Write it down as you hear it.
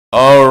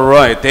All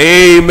right,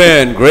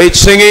 amen. Great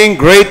singing,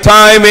 great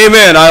time,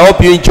 amen. I hope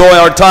you enjoy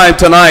our time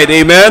tonight,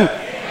 amen.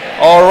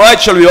 All right,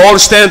 shall we all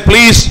stand,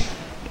 please,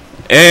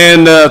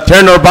 and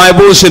turn our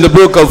Bibles in the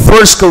book of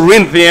 1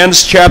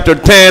 Corinthians chapter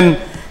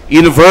 10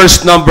 in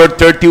verse number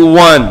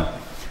 31.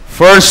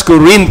 1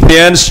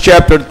 Corinthians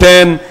chapter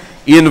 10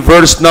 in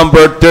verse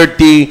number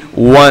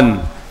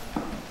 31.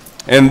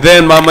 And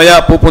then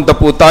mamaya pupunta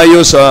po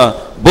tayo sa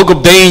book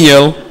of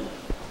Daniel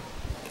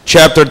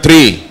chapter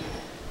 3.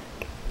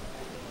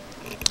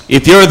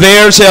 If you're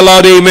there, say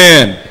aloud,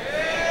 amen.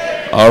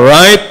 All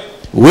right.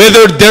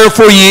 Whether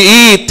therefore ye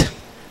eat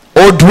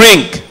or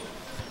drink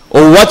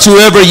or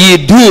whatsoever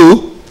ye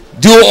do,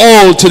 do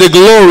all to the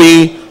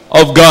glory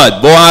of God.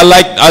 Boy, I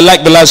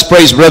like the last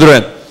phrase,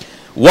 brethren.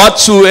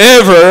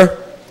 Whatsoever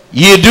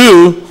ye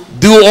do,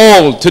 do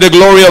all to the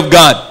glory of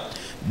God.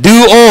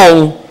 Do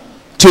all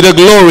to the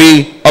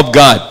glory of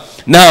God.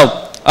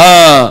 Now,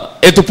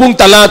 ito pong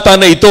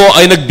talata na ito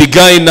ay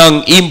nagbigay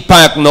ng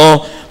impact,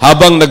 no?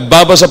 Habang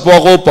nagbabasa po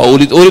ako,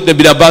 paulit-ulit na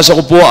binabasa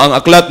ko po ang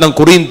aklat ng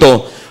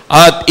Korinto,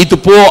 at ito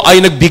po ay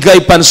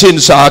nagbigay pansin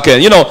sa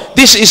akin. You know,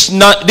 this is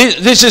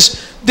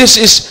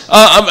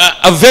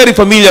a very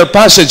familiar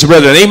passage,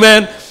 brethren.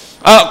 Amen.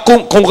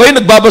 Kung kayo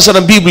nagbabasa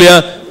ng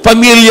Biblia,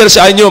 familiar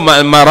sa inyo.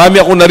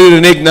 Marami akong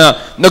naririnig na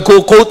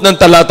nagko-quote ng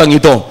talatang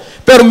ito.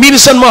 Pero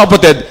minsan, mga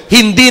kapatid,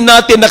 hindi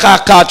natin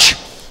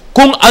nakakatch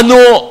kung ano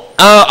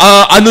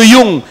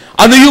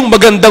yung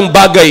magandang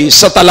bagay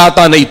sa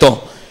talata na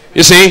ito.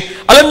 You see,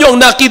 alam nyo,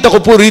 ang nakita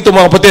ko po rito,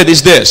 mga kapatid,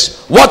 is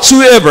this.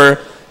 Whatsoever,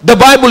 the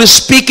Bible is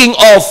speaking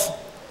of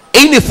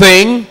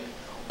anything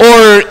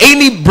or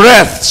any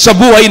breath sa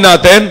buhay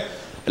natin,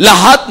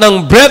 lahat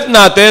ng breath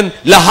natin,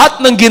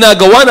 lahat ng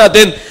ginagawa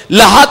natin,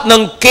 lahat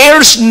ng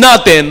cares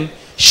natin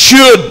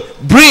should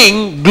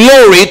bring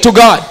glory to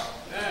God.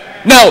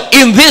 Now,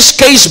 in this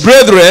case,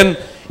 brethren,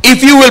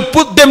 if you will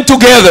put them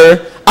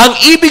together, ang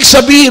ibig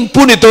sabihin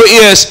po nito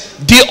is,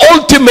 the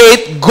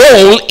ultimate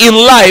goal in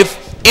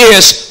life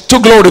is to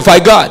glorify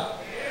God.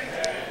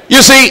 You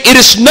see, it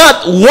is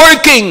not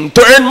working to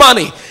earn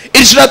money.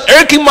 It is not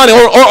earning money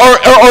or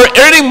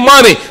earning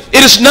money. It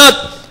is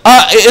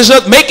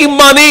not making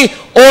money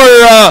or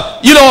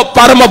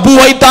para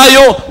mabuhay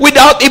tayo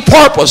without a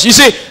purpose. You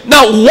see,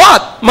 now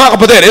what, mga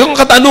kapatid, itong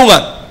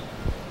katanungan.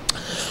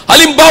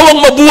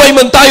 Halimbawang mabuhay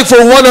man tayo for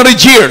 100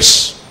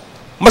 years.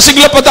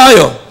 Masigla pa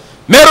tayo.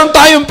 Meron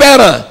tayong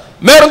pera.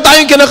 Meron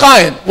tayong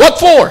kinakain. What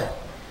for?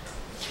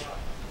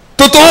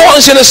 Totoo ang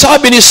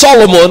sinasabi ni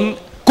Solomon,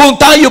 kung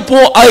tayo po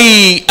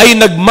ay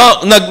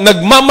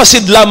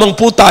nagmamasid lamang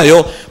po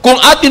tayo, kung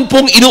atin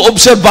pong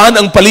inuobserbahan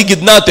ang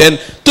paligid natin,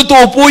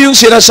 totoo po yung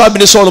sinasabi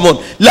ni Solomon.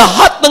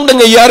 Lahat ng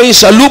nangyayari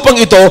sa lupang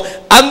ito,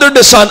 under the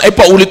sun, ay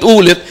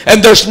paulit-ulit,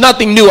 and there's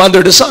nothing new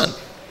under the sun.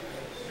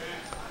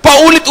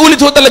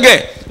 Paulit-ulit ho talaga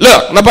eh.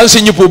 Look,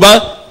 napansin niyo po ba?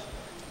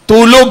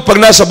 Tulog pag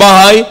nasa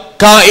bahay,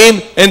 kain,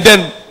 and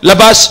then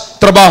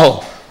labas, trabaho.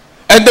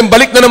 And then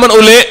balik na naman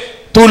uli,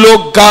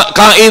 tulog,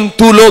 kain,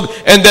 tulog,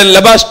 and then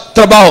labas,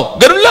 trabaho.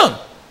 Ganun lang.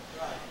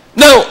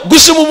 Now,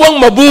 gusto mo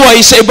bang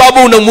mabuhay sa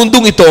ibabaw ng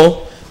mundong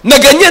ito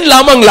na ganyan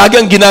lamang lagi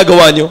ang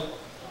ginagawa nyo?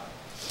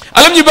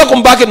 Alam niyo ba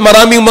kung bakit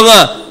maraming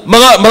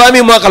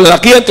mga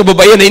kalalakihan,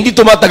 kababaihan na hindi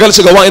tumatagal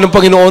sa gawain ng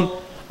Panginoon?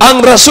 Ang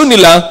rason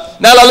nila,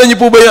 naalala niyo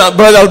po ba yun,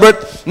 Brother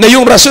Albert, na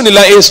yung rason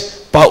nila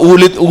is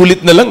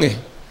paulit-ulit na lang eh.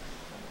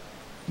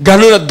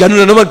 Ganun at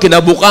ganun na naman,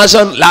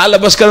 kinabukasan,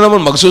 lalabas ka na naman,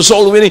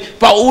 magsusol,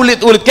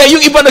 paulit-ulit. Kaya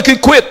yung iba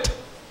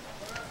nag-quit.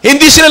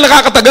 Hindi sila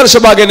nakakatagal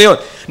sa bagay na yun.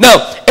 Now,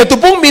 ito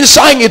pong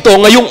mensaheng ito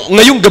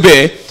ngayong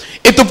gabi,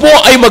 ito po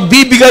ay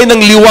magbibigay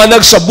ng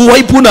liwanag sa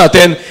buhay po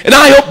natin, and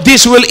I hope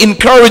this will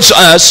encourage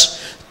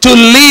us to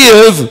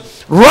live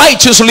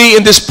righteously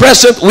in this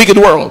present wicked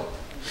world.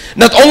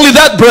 Not only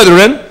that,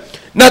 brethren,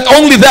 not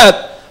only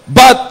that,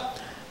 but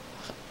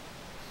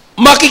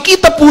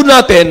makikita po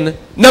natin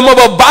na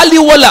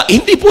mababaliwala,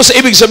 hindi po sa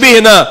ibig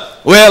sabihin na,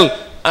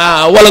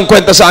 walang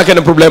kwenta sa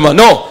akin ang problema.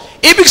 No.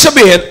 Ibig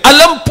sabihin,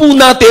 alam po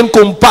natin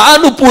kung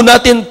paano po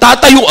natin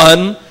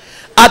tatayuan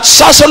at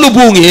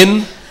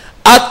sasalubungin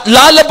at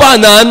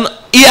lalabanan,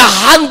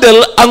 i-handle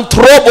ang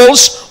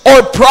troubles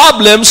or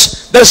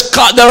problems that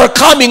are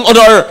coming on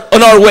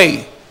our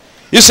way.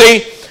 You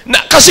see,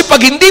 kasi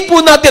pag hindi po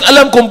natin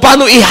alam kung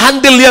paano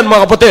i-handle yan,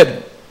 mga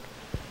kapatid,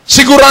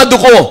 sigurado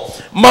ko,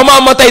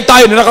 mamamatay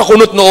tayo na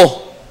nakakunot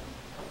noo.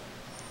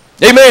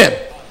 Amen.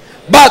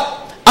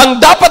 But,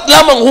 ang dapat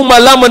lamang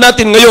humalaman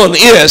natin ngayon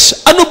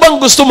is, ano bang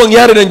gusto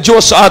mangyari ng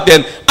Diyos sa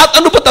atin at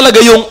ano ba talaga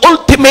yung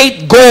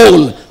ultimate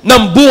goal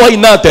ng buhay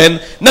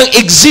natin, ng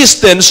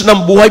existence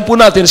ng buhay po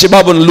natin sa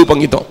ibabaw ng lupang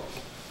ito.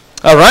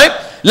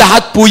 Alright?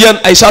 Lahat po yan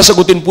ay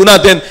sasagutin po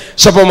natin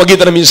sa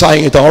pamamagitan ng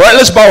mensaheng ito. Alright?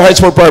 Let's bow our heads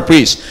for prayer,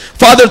 please.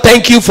 Father,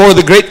 thank you for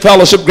the great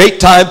fellowship,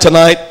 great time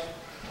tonight.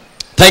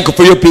 Thank you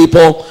for your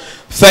people.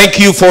 Thank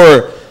you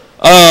for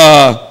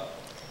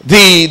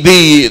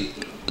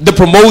the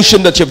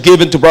promotion that you've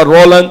given to Brother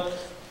Roland.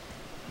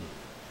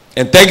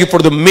 And thank you for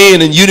the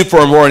men in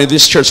uniform who are in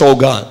this church, oh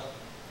God.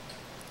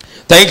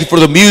 Thank you for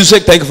the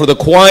music. Thank you for the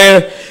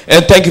choir.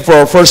 And thank you for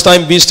our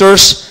first-time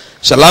visitors.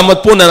 Salamat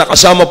po na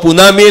nakasama po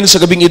namin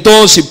sa gabing ito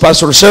si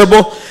Pastor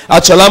Servo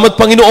at salamat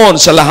Panginoon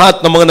sa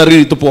lahat ng mga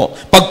naririto po.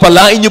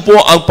 Pagpalain niyo po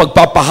ang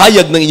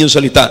pagpapahayag ng inyong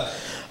salita.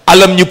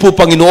 Alam niyo po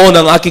Panginoon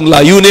ang aking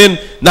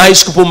layunin. Nais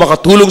ko po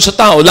makatulong sa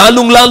tao,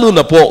 lalong-lalo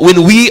na po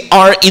when we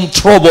are in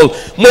trouble.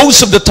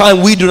 Most of the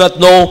time we do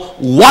not know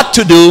what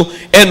to do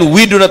and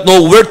we do not know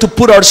where to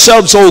put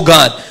ourselves, oh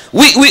God.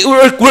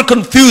 We're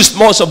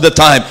confused most of the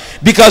time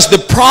because the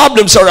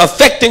problems are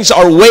affecting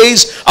our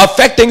ways,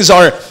 affecting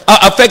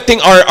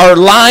our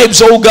lives,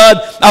 oh God,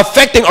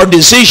 affecting our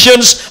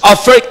decisions,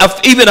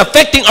 even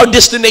affecting our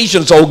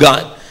destinations, oh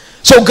God.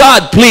 So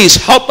God, please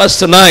help us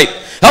tonight.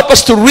 Help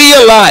us to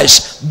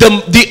realize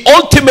the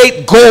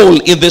ultimate goal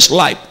in this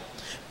life.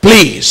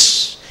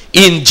 Please,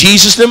 in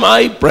Jesus' name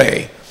I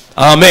pray.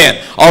 Amen.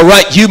 All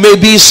right, you may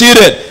be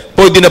seated.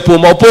 Pwede na po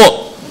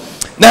maupo.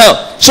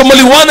 Now, so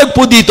maliwanag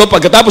po dito,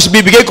 pagkatapos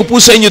bibigay ko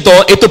po sa inyo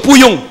to, ito po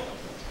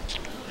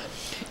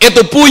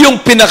yung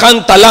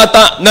pinakang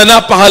talata na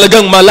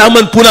napakahalagang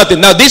malaman po natin.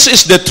 Now, this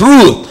is the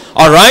truth.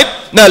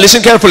 Alright? Now,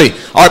 listen carefully.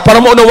 Alright,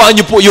 para maunawaan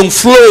nyo po yung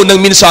flow ng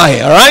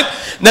mensahe. Alright?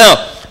 Now,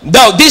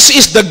 this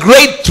is the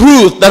great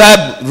truth that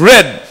I've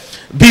read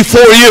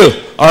before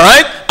you.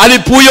 Alright? Ano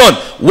po yun?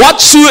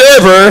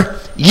 Whatsoever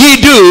ye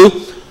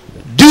do,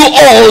 do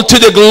all to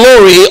the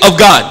glory of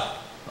God.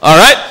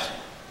 Alright?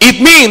 It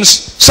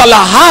means, sa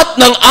lahat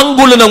ng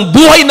anggulo ng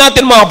buhay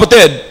natin mga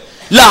kapatid,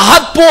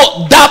 lahat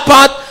po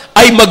dapat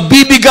ay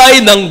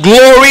magbibigay ng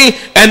glory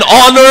and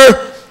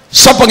honor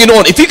sa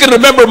Panginoon. If you can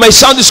remember my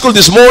Sunday school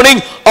this morning,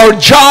 our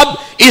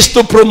job is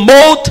to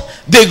promote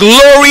the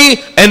glory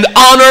and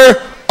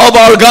honor of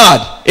our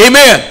God.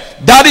 Amen.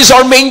 That is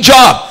our main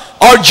job.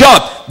 Our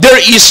job.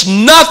 There is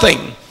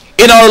nothing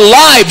in our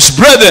lives,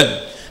 brethren,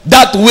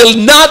 that will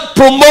not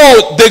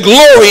promote the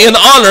glory and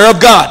honor of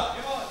God.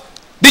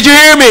 Did you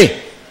hear me?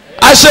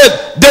 I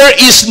said, there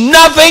is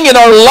nothing in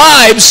our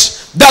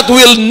lives that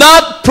will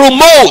not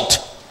promote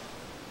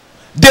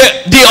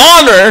the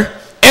honor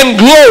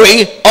and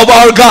glory of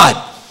our God.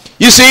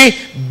 You see,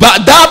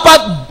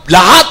 dapat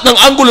lahat ng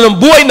anggulo ng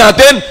buhay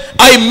natin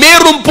ay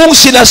meron pong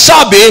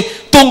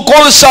sinasabi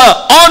tungkol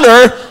sa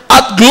honor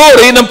at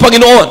glory ng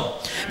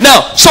Panginoon.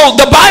 Now, so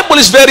the Bible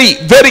is very,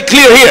 very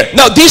clear here.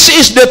 Now, this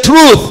is the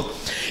truth.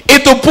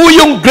 Ito po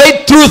yung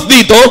great truth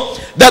dito,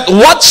 that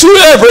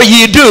whatsoever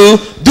ye do,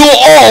 do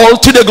all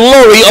to the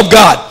glory of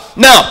God.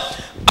 Now,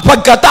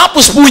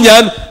 pagkatapos po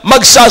niyan,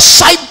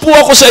 magsasite po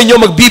ako sa inyo,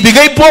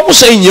 magbibigay po ako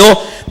sa inyo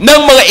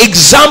ng mga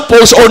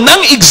examples o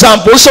ng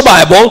examples sa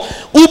Bible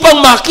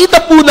upang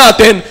makita po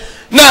natin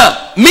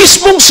na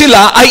mismong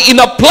sila ay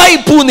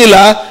in-apply po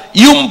nila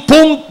yung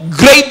pong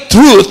great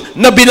truth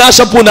na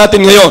binasa po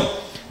natin ngayon.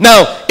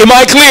 Now, am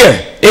I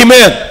clear?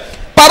 Amen.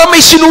 Para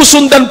may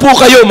sinusundan po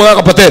kayo mga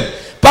kapatid.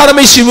 Para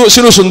may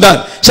sinusundan.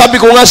 Sabi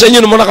ko nga sa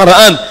inyo noong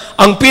nakaraan,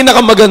 ang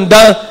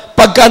pinakamaganda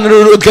pagka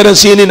nanonood ka ng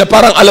sine na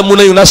parang alam mo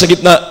na yung nasa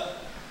gitna.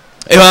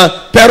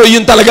 Diba? Pero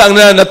yun talaga ang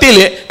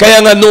nanatili.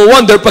 Kaya nga no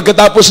wonder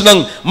pagkatapos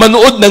ng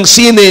manood ng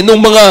sine nung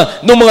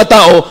mga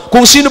tao,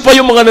 kung sino pa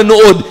yung mga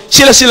nanood,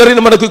 sila rin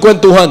naman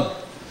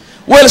nagkikwentuhan.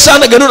 Well,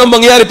 sana ganun ang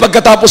mangyari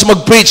pagkatapos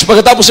mag-preach,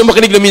 pagkatapos ng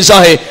makinig ng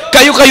mensahe,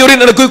 kayo rin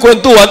ang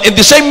nagkikwentuhan and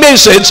the same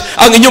message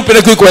ang inyong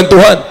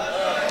pinagkikwentuhan.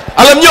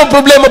 Alam niyo, ang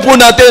problema po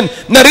natin,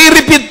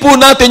 nare-repeat po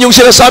natin yung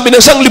sinasabi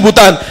ng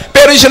sanglibutan,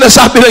 pero yung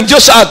sinasabi ng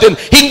Diyos sa atin,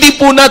 hindi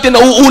po natin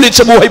nauulit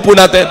sa buhay po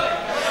natin.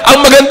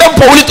 Ang magandang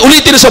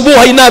paulit-ulitin sa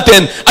buhay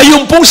natin ay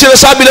yung pong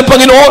sinasabi ng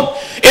Panginoon.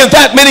 In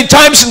fact, many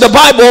times in the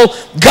Bible,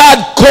 God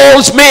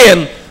calls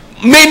men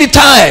many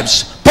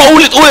times.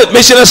 Paulit-ulit,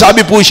 may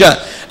sinasabi po siya.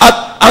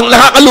 At ang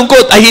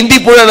nakakalungkot ay hindi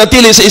po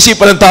nanatili sa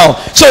isipan ng tao.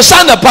 So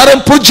sana,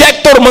 parang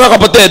projector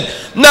mga kapatid,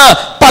 na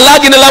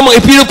palagi na lamang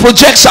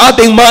ipino-project sa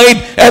ating mind,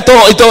 ito.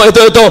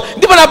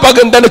 Hindi ba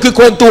napaganda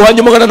nagkikwentuhan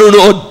yung mga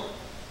nanonood?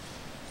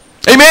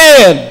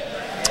 Amen!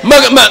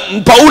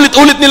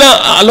 Paulit-ulit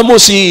nila, alam mo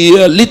si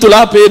Lito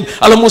Lapid,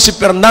 alam mo si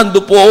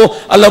Fernando po,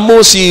 alam mo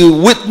si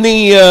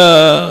Whitney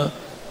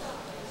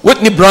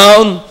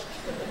Brown,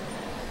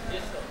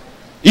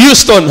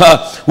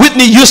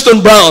 Whitney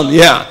Houston Brown,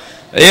 yeah.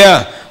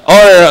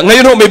 Or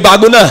ngayon may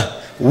bago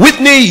na,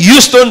 Whitney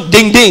Houston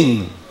Ding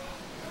Ding.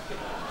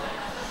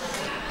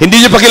 Hindi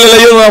niyo pa kilala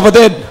yun mga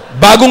kapatid.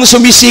 Bagong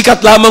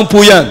sumisikat lamang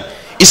po yan.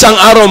 Isang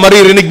araw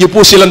maririnig niyo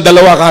po silang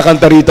dalawa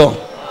kakanta rito.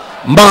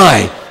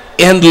 My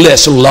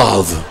Endless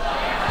Love.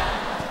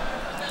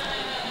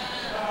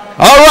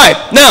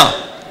 Alright, now,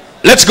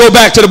 let's go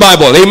back to the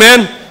Bible.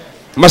 Amen?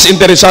 Mas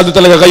interesado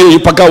talaga kayo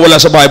yung pagkawala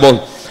sa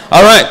Bible.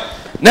 Alright.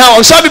 Now,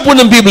 ang sabi po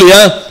ng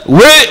Biblia,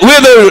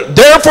 whether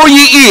therefore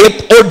ye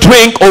eat or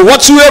drink or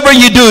whatsoever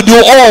ye do, do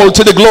all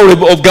to the glory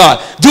of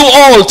God. Do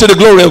all to the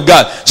glory of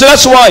God. So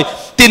that's why,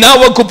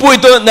 tinawag ko po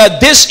ito na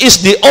this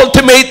is the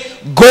ultimate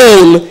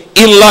goal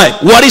in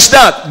life. What is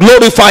that?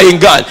 Glorifying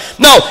God.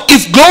 Now,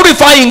 if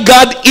glorifying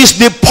God is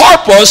the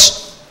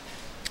purpose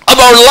of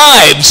our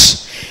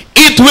lives,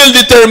 it will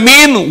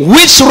determine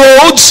which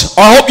roads,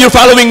 I hope you're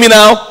following me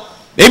now.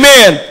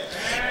 Amen.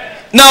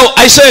 Now,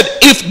 I said,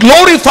 if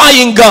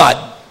glorifying God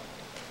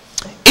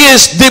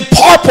is the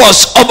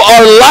purpose of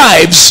our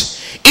lives,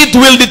 it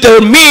will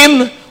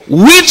determine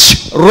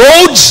which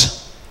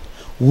roads,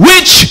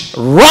 which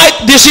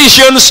right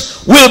decisions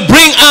will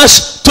bring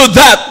us to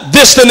that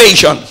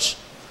destinations.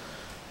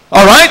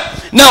 Alright?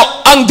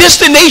 Now, ang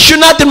destination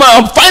natin,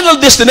 ang final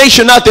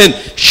destination natin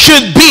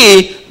should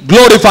be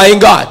glorifying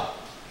God.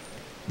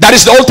 That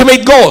is the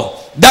ultimate goal.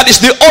 That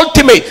is the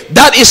ultimate.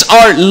 That is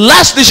our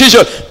last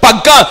decision.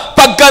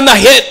 Pagka na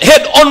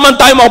head on man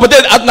tayo mga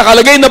kapatid at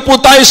nakalagay na po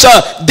tayo sa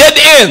dead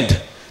end,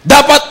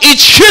 dapat it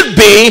should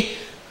be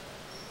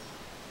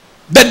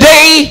the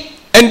day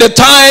and the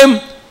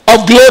time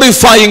of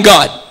glorifying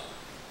God.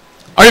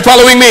 Are you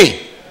following me?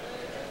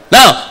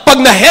 Now, pag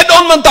na-head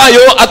on man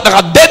tayo at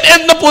naka-dead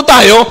end na po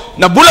tayo,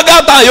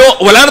 nabulaga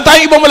tayo, wala na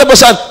tayong ibang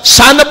malabasan,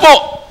 sana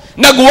po,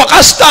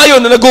 nagwakas tayo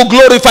na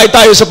nag-glorify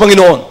tayo sa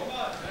Panginoon.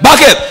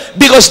 Bakit?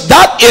 Because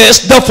that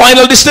is the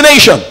final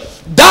destination.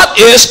 That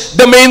is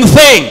the main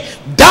thing.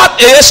 That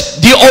is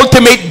the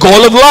ultimate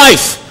goal of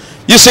life.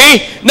 You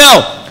see?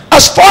 Now,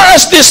 as far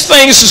as these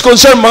things is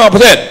concerned, mga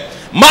kapatid,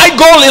 my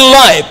goal in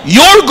life,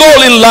 your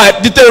goal in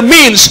life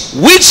determines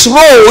which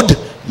road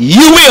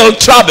you will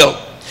travel.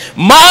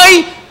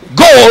 My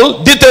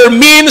goal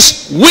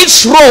determines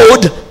which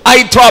road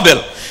I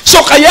travel. So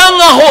kaya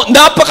nga ho,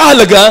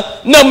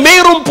 napakahalaga na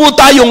mayroon po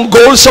tayong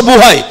goal sa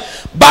buhay.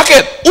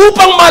 Bakit?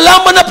 Upang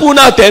malaman na po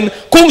natin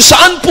kung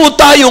saan po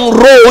tayong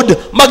road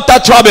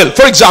magta-travel.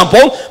 For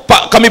example,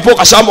 kami po,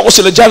 kasama ko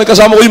sila dyan,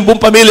 kasama ko yung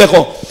buong pamilya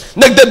ko.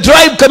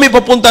 Nagda-drive kami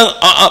papuntang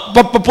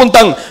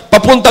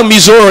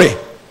Missouri.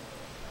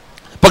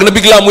 Pag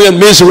nabigla mo yan,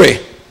 Missouri.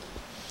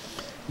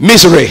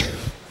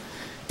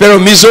 Pero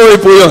Missouri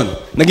po yun.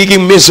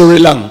 Nagiging misery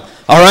lang.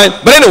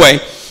 Alright? But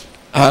anyway,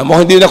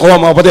 mukhang hindi nakuha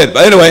mga kapatid.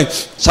 But anyway,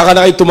 saka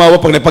na kayo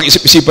tumawa pag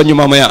napag-isip-isipan nyo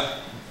mamaya.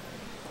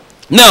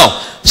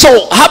 Now, so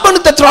habang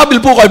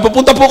nagta-travel po kayo,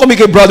 papunta po kami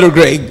kay Brother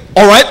Greg.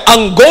 Alright?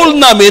 Ang goal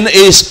namin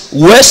is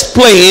West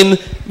Plain,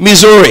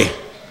 Missouri.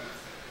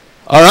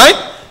 Alright?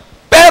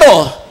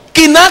 Pero,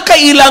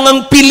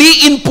 kinakailangang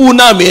piliin po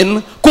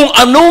namin kung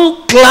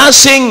anong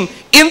klaseng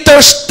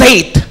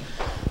interstate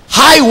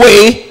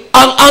highway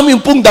ang aming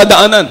pong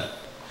dadaanan.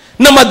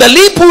 Na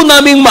madali po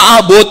naming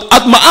maabot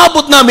at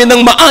maabot namin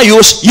ng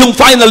maayos yung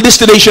final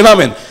destination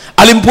namin.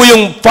 Alin po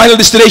yung final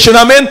destination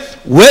namin?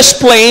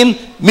 West Plain,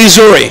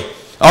 Missouri.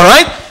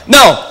 Alright?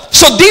 Now,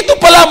 so dito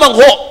pa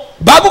lamang ho,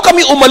 bago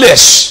kami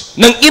umalis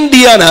ng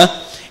Indiana,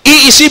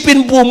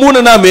 iisipin po muna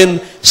namin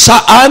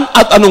saan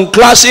at anong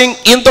klaseng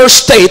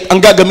interstate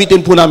ang gagamitin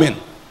po namin.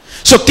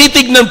 So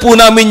titignan po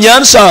namin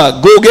yan sa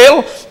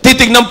Google,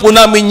 titignan po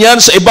namin yan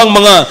sa ibang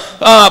mga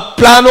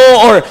plano,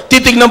 or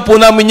titignan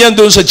po namin yan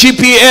doon sa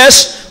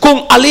GPS,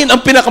 kung alin ang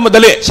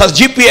pinakamadali. Sa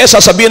GPS,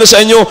 sasabihin na sa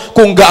inyo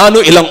kung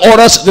gaano, ilang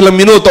oras, ilang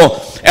minuto.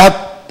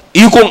 At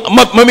kung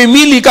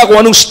mamimili ka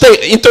kung anong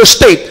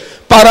interstate,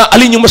 para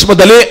alin yung mas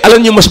madali,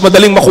 alin yung mas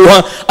madaling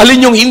makuha,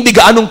 alin yung hindi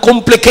gaanong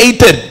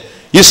complicated.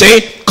 You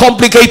see?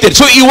 Complicated.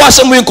 So,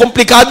 iwasan mo yung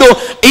komplikado,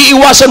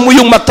 iiwasan mo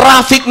yung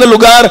matraffic na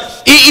lugar,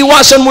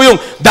 iiwasan mo yung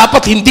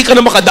dapat hindi ka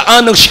na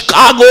makadaan ng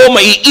Chicago,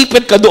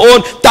 maiipit ka doon,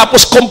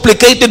 tapos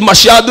complicated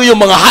masyado yung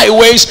mga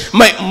highways,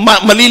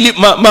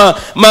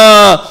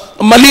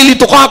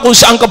 malilito ka kung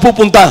saan ka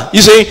pupunta.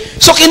 You see?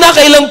 So,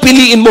 kinakailang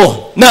piliin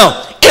mo.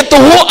 Now, ito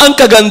ho ang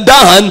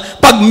kagandahan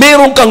pag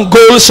meron kang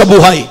goal sa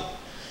buhay.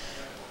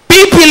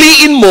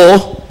 Pipiliin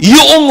mo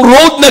yung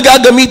road na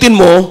gagamitin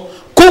mo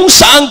kung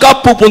saan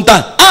ka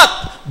pupunta.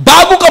 At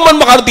bago ka man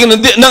makarating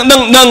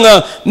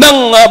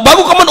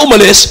bago ka man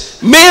umalis,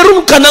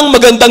 meron ka ng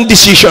magandang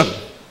decision.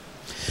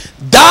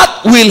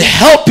 That will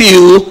help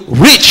you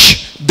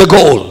reach the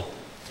goal.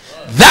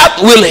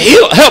 That will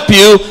help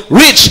you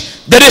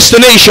reach the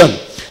destination.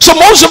 So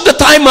most of the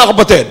time, mga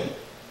kapatid,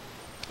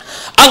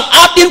 ang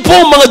atin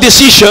pong mga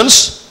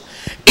decisions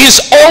is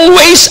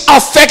always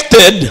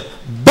affected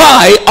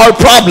by our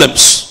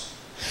problems.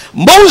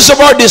 Most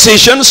of our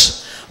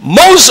decisions,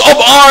 most of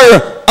our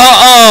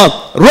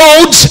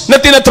roads na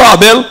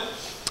tinatravel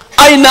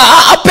ay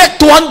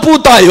naaapektuhan po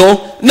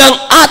tayo ng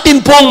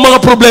atin pong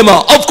mga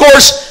problema. Of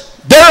course,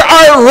 there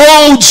are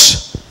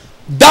roads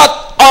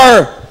that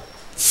are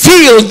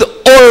filled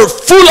or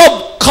full of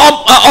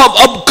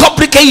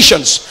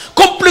complications.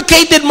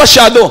 Complicated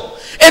masyado.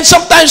 And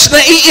sometimes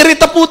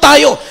naiirita po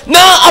tayo.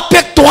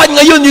 Naaapektuhan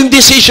ngayon yung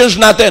decisions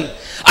natin.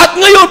 At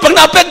ngayon, pag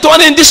naapektuhan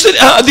na yung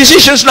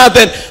decisions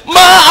natin,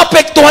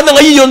 maapektuhan na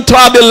ngayon yung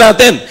travel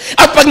natin.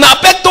 At pag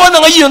naapektuhan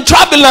na ngayon yung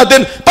travel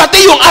natin,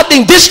 pati yung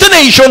ating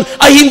destination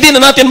ay hindi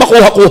na natin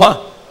makuha-kuha.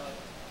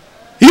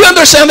 You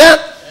understand that?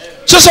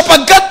 So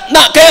sapagkat,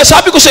 kaya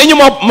sabi ko sa inyo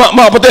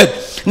mga kapatid,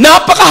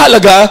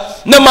 napakahalaga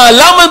na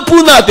malaman po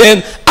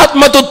natin at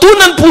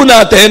matutunan po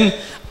natin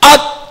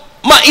at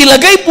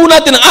mailagay po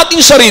natin ang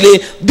ating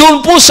sarili doon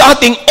po sa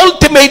ating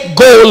ultimate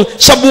goal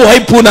sa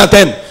buhay po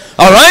natin.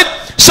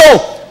 Alright? So,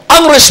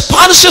 ang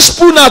responses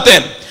po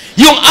natin,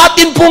 yung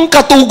atin pong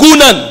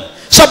katugunan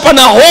sa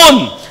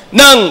panahon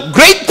ng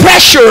great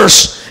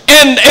pressures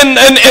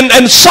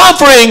and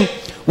suffering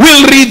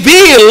will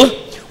reveal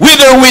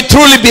whether we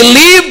truly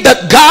believe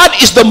that God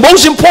is the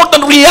most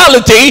important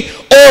reality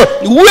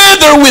or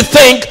whether we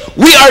think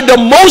we are the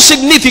most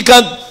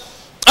significant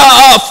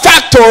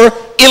factor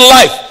in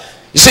life.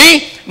 You see?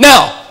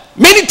 Now,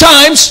 many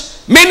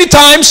times,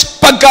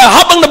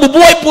 habang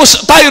nabubuhay po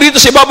tayo rito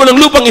sa ibabaw ng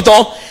lupang ito,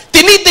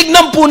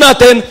 tinitignan po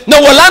natin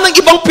na wala nang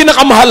ibang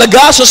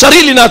pinakamahalaga sa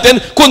sarili natin,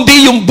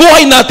 kundi yung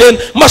buhay natin,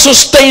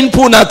 masustain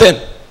po natin.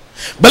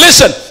 But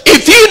listen,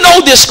 if you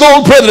know this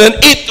goal, brethren,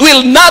 it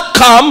will not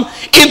come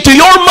into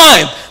your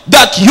mind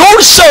that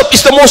yourself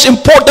is the most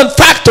important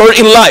factor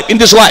in life, in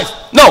this life.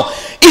 No,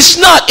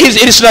 it's not. It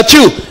is not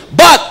true.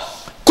 But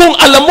kung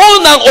alam mo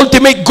na ang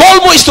ultimate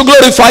goal mo is to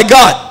glorify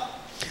God,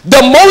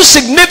 the most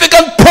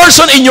significant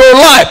person in your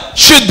life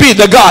should be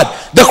the God,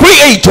 the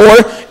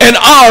Creator and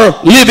our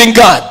living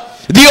God,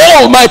 the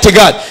Almighty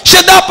God.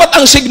 Siya dapat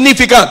ang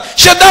significant.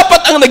 Siya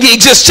dapat ang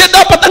nag-i-exist. Siya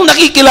dapat ang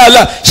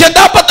nakikilala. Siya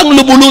dapat ang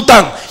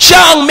lumulutang.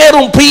 Siya ang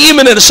merong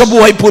preeminence sa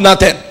buhay po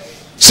natin.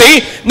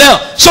 See?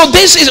 Now, so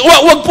this is,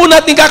 wag po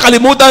natin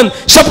kakalimutan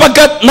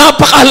sapagkat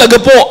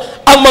napakahalaga po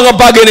ang mga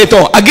bagay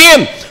nito.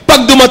 Again,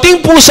 pag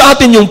dumating po sa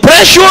atin yung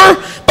pressure,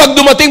 pag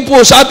dumating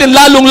po sa atin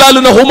lalong-lalo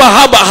na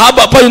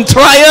humahaba-haba pa yung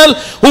trial,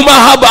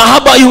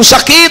 humahaba-haba yung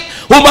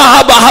sakit,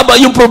 humahaba-haba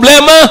yung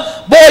problema,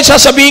 boy,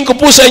 sasabihin ko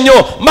po sa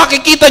inyo,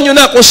 makikita nyo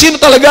na kung sino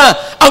talaga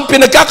ang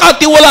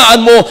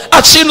pinagkakatiwalaan mo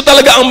at sino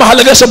talaga ang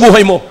mahalaga sa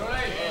buhay mo.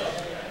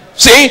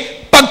 See?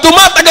 Pag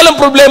tumatagal ang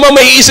problema,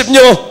 may iisip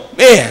nyo,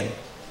 man,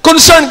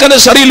 concern ka na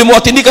sa sarili mo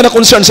at hindi ka na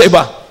concern sa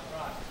iba.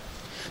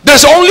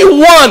 There's only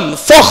one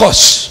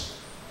focus.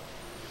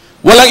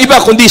 Walang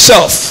iba kundi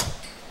self.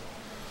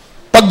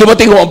 Pag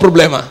dumating ho ang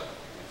problema.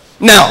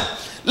 Now,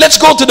 let's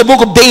go to the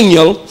book of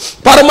Daniel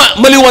para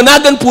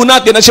maliwanagan po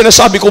natin ang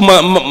sinasabi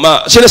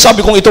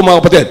kong ito, mga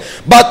kapatid.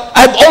 But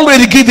I've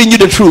already given you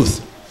the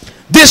truth.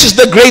 This is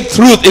the great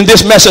truth in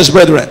this message,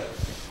 brethren.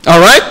 All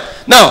right?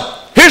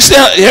 Now, here's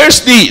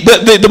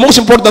the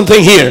most important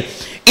thing here.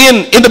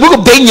 In the book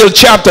of Daniel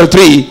chapter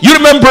 3, you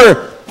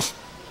remember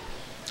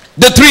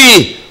the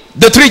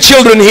three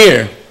children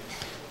here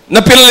na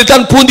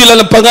pinalitan po nila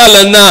ng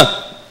pangalan na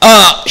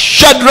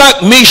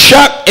Shadrach,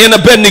 Meshach, and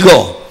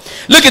Abednego.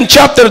 Look in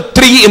chapter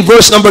 3 in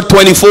verse number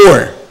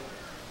 24.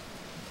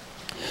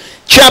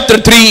 Chapter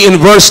 3 in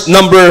verse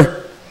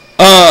number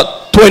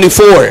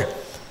 24.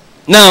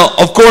 Now,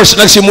 of course,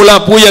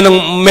 nagsimula po yan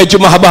ng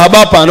medyo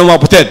mahaba-haba pa, ano mga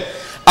kapatid?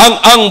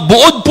 Ang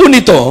buod po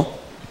nito,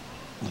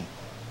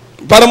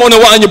 para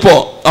maunawaan niyo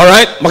po,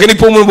 alright? Makinig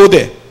po muna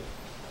buti.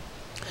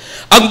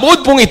 Ang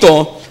buod pong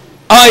ito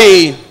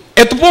ay,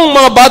 ito pong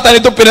mga bata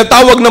nito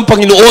pinatawag ng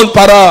Panginoon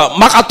para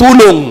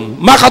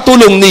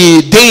makatulong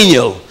ni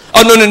Daniel,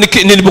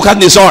 ni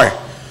Nebuchadnezzar.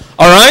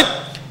 Alright?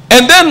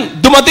 And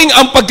then, dumating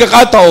ang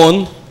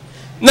pagkakataon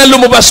na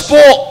lumabas po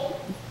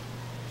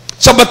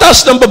sa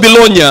batas ng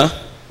Babylonia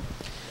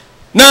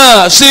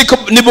na si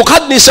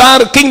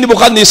Nebuchadnezzar, King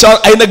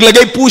Nebuchadnezzar, ay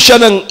naglagay po siya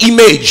ng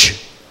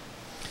image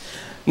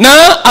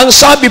na ang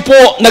sabi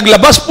po,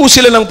 naglabas po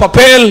sila ng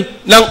papel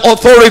ng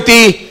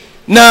authority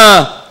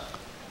na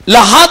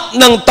lahat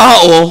ng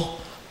tao,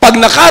 pag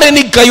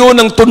nakarinig kayo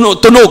ng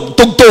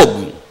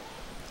tugtog,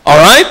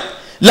 alright?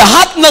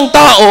 Lahat ng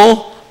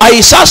tao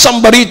ay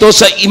sasamba rito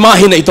sa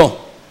imahe na ito.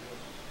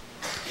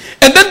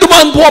 And then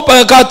dumaan po ang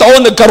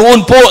pagkakataon,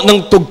 nagkaroon po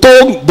ng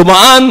tugtog,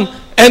 dumaan,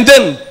 and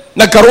then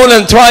nagkaroon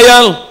ng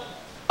trial.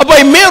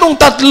 Abay, merong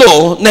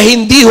tatlo na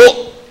hindi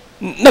ho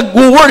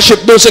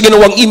nag-worship doon sa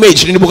ginawang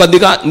image ni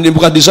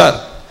Nebuchadnezzar.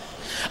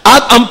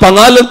 At ang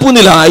pangalan po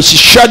nila ay si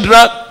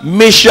Shadrach,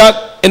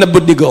 Meshach, and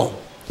Abednego.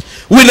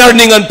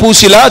 Winarningan po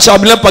sila.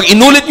 Sabi nila, pag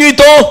inulit nyo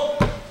ito,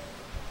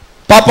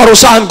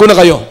 paparusahan ko na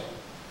kayo.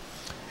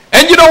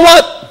 And you know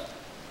what?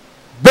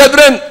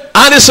 Brethren,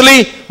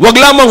 honestly, wag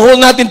lamang ho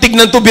natin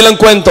tignan to bilang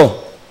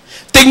kwento.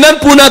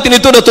 Tignan po natin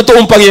ito na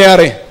totoong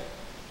pangyayari.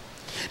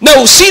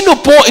 Now, sino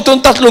po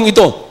itong tatlong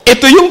ito?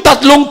 Ito yung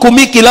tatlong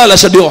kumikilala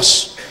sa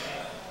Diyos.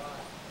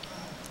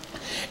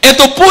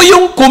 Ito po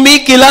yung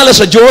kumikilala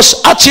sa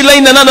Diyos at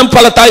sila'y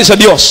nananampalataya sa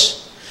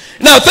Diyos.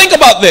 Now, think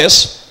about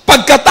this.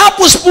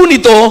 Pagkatapos po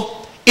nito,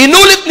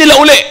 inulit nila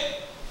uli.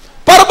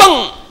 Para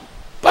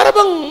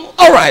bang,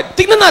 alright,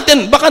 tingnan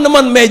natin, baka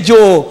naman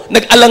medyo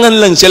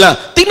nag-alangan lang sila.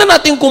 Tingnan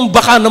natin kung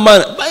baka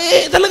naman,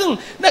 talagang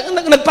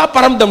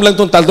nagpaparamdam lang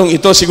itong tatlong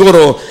ito.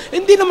 Siguro,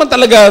 hindi naman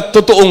talaga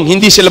totoong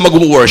hindi sila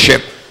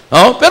mag-worship.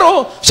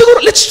 Pero,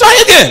 siguro, let's try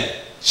again.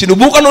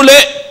 Sinubukan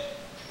uli.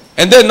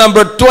 And then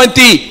number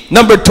 20,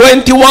 number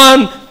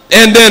 21,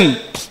 and then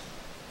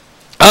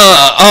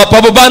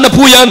pababa na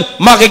po yan,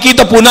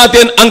 makikita po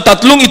natin ang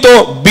tatlong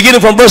ito,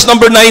 beginning from verse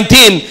number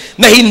 19,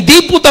 na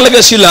hindi po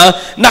talaga sila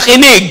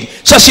nakinig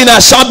sa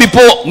sinasabi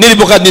po ni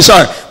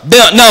Nebuchadnezzar.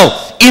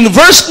 Now, in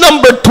verse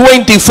number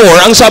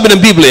 24, ang sabi ng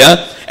Biblia,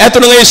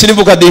 eto na ngayon si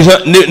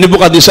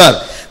Nebuchadnezzar.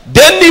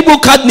 Then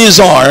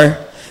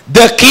Nebuchadnezzar,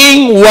 the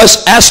king,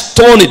 was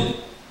astonished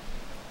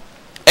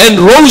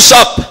and rose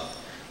up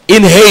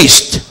in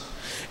haste,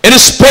 and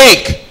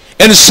spake,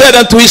 and said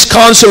unto his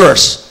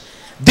counselors,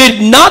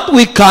 Did not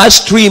we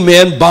cast 3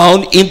 men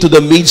bound into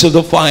the midst of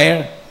the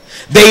fire?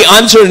 They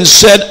answered and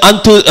said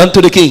unto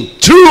the king,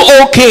 True,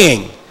 O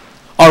king.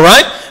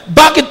 Alright?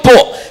 Bakit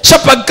po?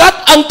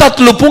 sapagkat ang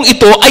 30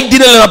 ito ay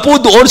dinala na po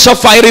doon sa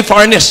fiery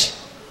furnace.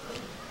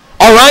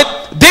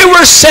 Alright? They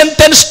were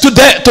sentenced to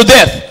death.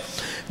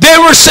 They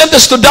were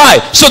sentenced to die.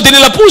 So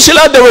dinala po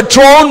sila, they were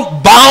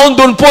thrown, bound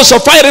doon po sa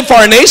fiery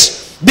furnace.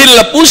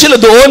 Dinala po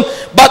sila doon,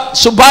 but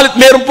subalit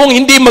meron pong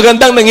hindi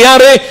magandang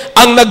nangyari.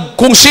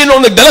 Kung sino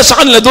ang nagdala sa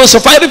kanila doon sa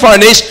fiery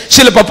furnace,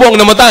 sila pa po ang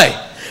namatay.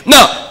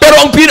 Now, pero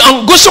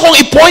ang gusto kong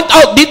i-point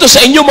out dito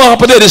sa inyo mga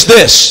kapatid is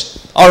this.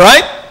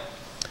 Alright?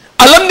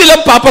 Alam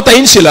nilang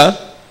papatayin sila.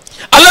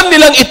 Alam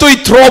nilang ito'y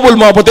trouble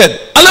mga kapatid.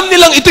 Alam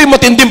nilang ito'y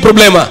matinding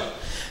problema.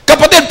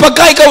 Kapatid,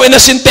 pagka ikaw ay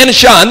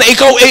nasintensya na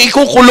ikaw ay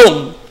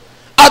ikukulong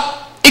at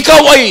ikaw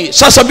ay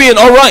sasabihin,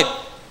 alright,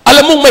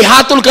 alam mong may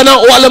hatol ka na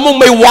o alam mong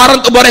may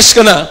warrant of arrest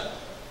ka na,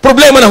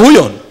 problema na ho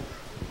yun.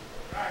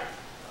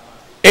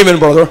 Amen,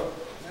 brother?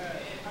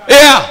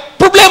 Yeah,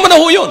 problema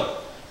na ho yun.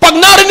 Pag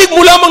narinig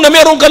mo lamang na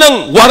meron ka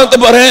ng warrant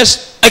of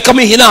arrest, ay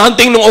kami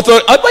hinahunting ng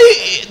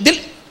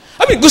authority.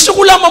 Gusto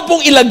ko lamang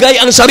pong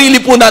ilagay ang sarili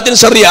po natin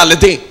sa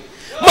reality.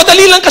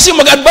 Madali lang kasi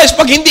mag-advise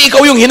pag hindi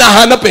ikaw yung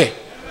hinahanap eh.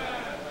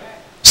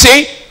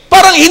 See?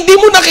 Parang hindi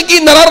mo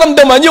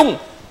nararamdaman yung,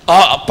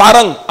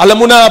 parang, alam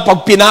mo na,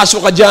 pag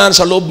pinasok ka dyan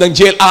sa loob ng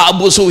jail,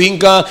 aabusuhin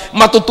ka,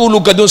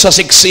 matutulog ka dun sa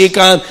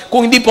siksikan.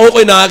 Kung hindi pa ho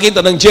kayo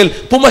nakakita ng jail,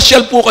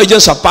 pumasyal po kayo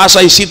dyan sa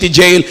Pasay City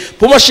Jail,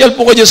 pumasyal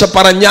po kayo dyan sa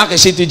Parañaque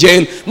City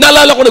Jail.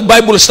 Naalala ko,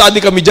 nag-Bible study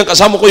kami dyan,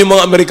 kasama ko yung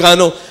mga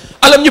Amerikano.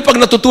 Alam niyo, pag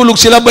natutulog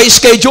sila, by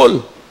schedule.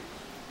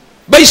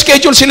 By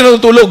schedule sila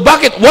natutulog.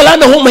 Bakit? Wala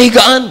na hong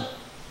mahigaan.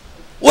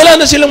 Wala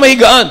na silang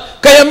mahigaan.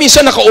 Kaya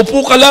minsan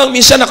nakaupo ka lang,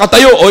 minsan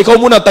nakatayo. O ikaw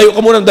muna, tayo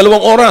ka muna ng 2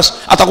 oras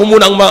at ako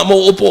muna ang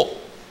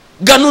mauupo.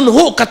 Ganun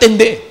ho,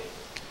 katindi.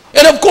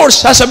 And of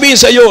course, sasabihin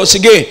sa iyo,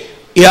 sige,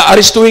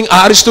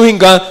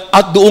 aarestuhin ka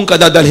at doon ka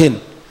dadalhin.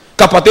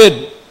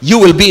 Kapatid, you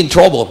will be in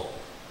trouble.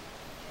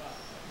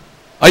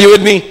 Are you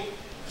with me?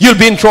 You'll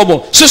be in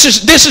trouble. So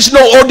this is no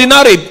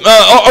ordinary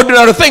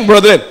thing,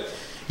 brother.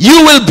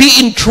 You will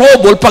be in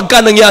trouble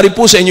pagka nangyari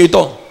po sa inyo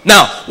ito.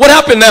 Now, what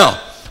happened now?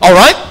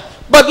 Alright?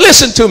 But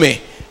listen to me.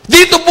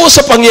 Dito po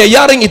sa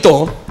pangyayaring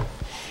ito,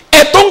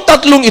 etong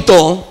 3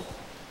 ito,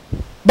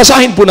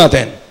 basahin po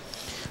natin.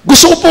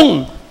 Gusto ko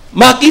pong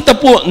makita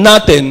po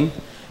natin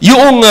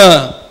yung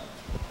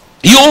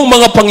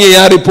mga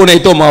pangyayari po na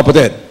ito, mga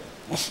kapatid.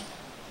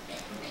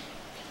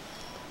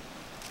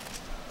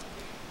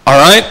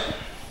 Alright?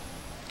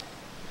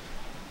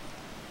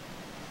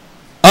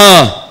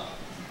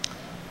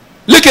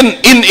 Look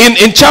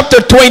in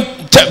chapter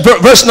 20,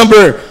 verse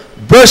number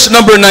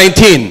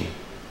 19.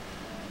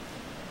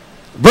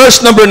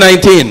 Verse number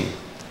 19.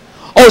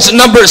 Oh, it's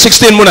number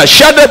 16 muna.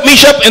 Shadrach,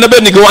 Meshach, and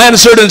Abednego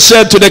answered and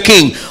said to the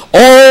king,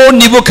 O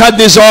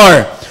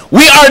Nebuchadnezzar,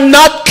 we are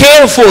not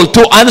careful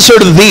to answer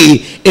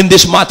thee in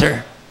this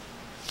matter.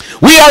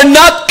 We are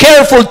not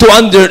careful to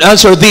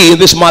answer thee in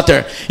this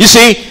matter. You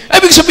see,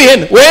 ibig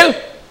sabihin, well,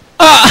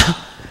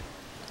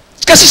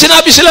 kasi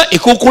sinabi sila,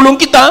 ikukulong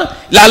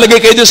kita,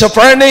 lalagay kayo dun sa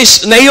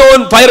furnace na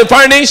yun, fiery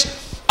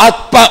furnace,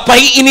 at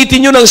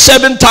pahiinitin nyo ng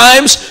 7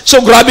 times,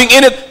 so grabing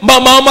init,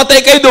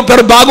 mamamatay kayo doon,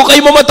 pero bago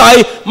kayo mamatay,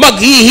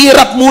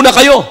 maghihirap muna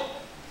kayo.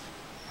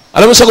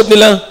 Alam mo sagot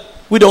nila?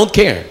 We don't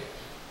care.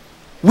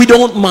 We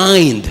don't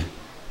mind.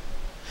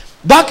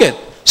 Bakit?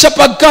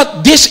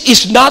 Sapagkat this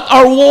is not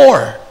our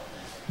war.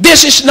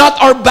 This is not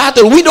our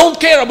battle. We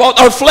don't care about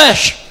our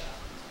flesh.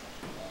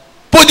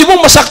 Pwede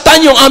mong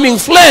masaktan yung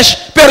aming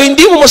flesh, pero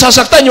hindi mo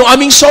masasaktan yung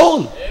aming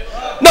soul.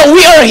 Now,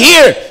 we are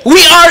here. We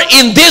are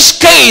in this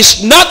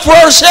case, not for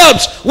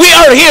ourselves. We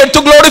are here to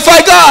glorify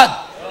God.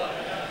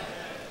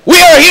 We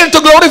are here to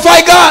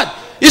glorify God.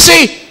 You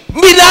see,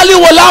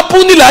 minaliwala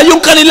po nila yung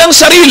kanilang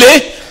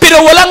sarili,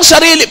 pinawalang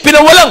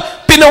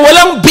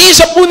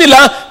bisa po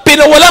nila,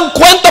 pinawalang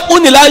kwenta po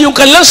nila yung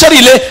kanilang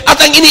sarili, at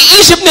ang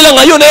iniisip nila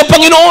ngayon ay ang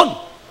Panginoon.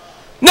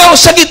 Now,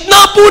 sa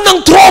gitna po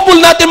ng trouble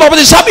natin, mga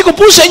kapatid, sabi ko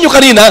po sa inyo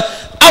kanina,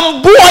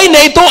 ang buhay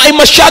na ito ay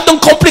masyadong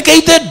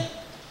complicated.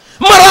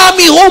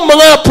 Marami ho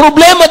mga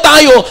problema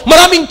tayo,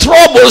 maraming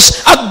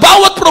troubles, at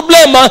bawat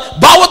problema,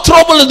 bawat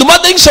trouble na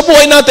dumadating sa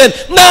buhay natin,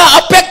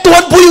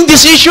 naapektuhan po yung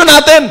decision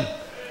natin.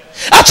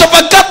 At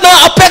sapagkat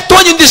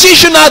naapektuhan yung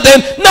decision natin,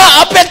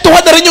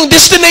 naapektuhan na rin yung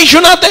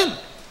destination natin.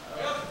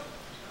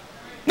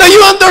 Now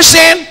you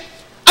understand?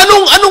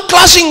 Anong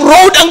klaseng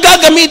road ang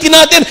gagamitin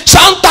natin?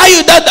 Saan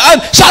tayo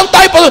dadaan? Saan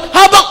tayo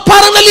habang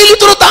parang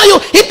nalilito na tayo,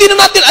 hindi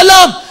na natin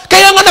alam.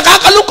 Kaya nga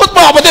nakakalungkot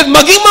mga kapatid,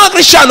 maging mga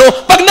Kristiyano,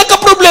 pag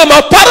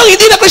nagka-problema, parang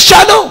hindi na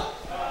Kristiyano.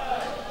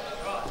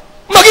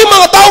 Maging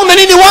mga taong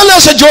naniniwala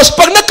sa Diyos,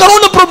 pag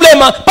nagkaroon ng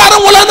problema, parang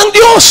wala ng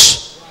Diyos.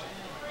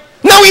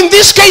 Now, in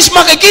this case,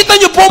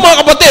 makikita nyo po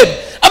mga kapatid,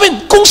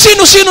 kung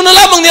sino-sino na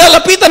lamang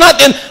nilalapitan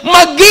natin,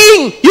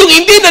 maging yung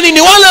hindi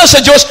naniniwala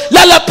sa Diyos,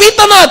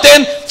 lalapitan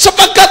natin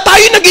sapagkat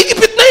tayo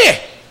nagigipit na eh.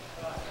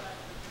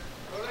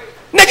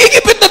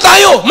 Nagigipit na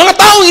tayo. Mga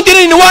taong hindi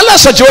naniniwala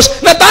sa Diyos,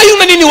 na tayong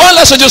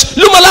naniniwala sa Diyos,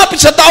 lumalapit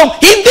sa taong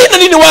hindi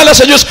naniniwala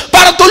sa Diyos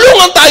para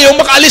tulungan tayo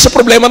makaalis sa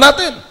problema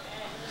natin.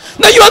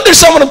 Now, you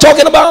understand what I'm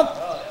talking about?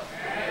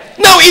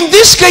 Now, in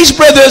this case,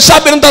 brother,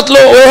 sabi ng 3,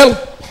 well,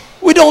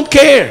 we don't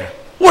care.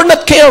 We're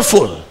not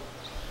careful.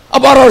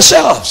 about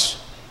ourselves.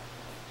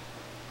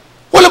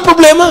 Walang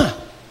problema.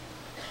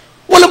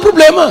 Walang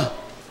problema.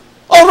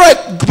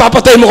 Alright,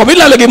 papatay mo kami,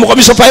 lalagay mo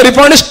kami sa fiery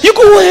furnace, you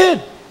go ahead.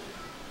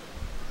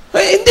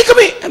 Hindi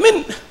kami,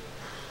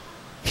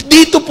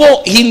 dito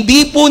po,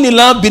 hindi po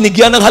nila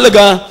binigyan ng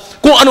halaga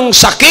kung anong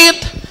sakit,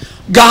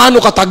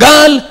 gaano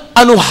katagal,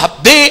 anong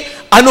hapde,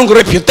 anong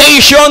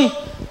reputation.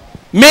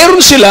 Meron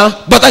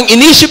sila, but ang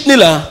inisip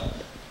nila,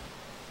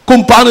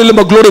 kung paano nila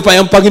mag-glorify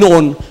ang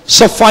Panginoon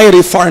sa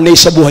fiery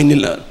furnace sa buhay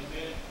nila.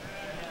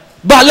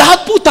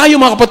 Lahat po tayo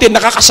mga kapatid,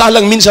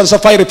 nakakasalang minsan sa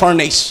fiery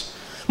furnace.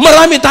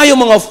 Marami tayong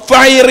mga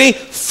fiery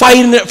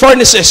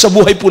furnaces sa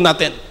buhay po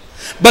natin.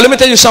 But let me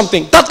tell you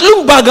something.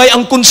 Tatlong bagay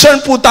ang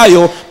concern po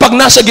tayo pag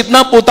nasa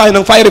gitna po tayo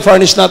ng fiery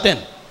furnace natin.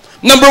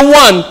 Number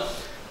one,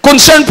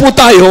 concern po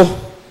tayo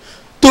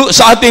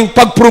sa ating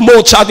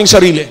pag-promote sa ating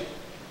sarili.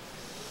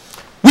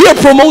 We are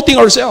promoting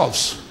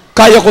ourselves.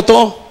 Kaya ko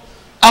to.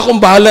 Akong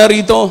bahala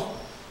rito.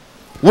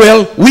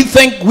 Well, we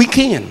think we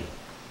can.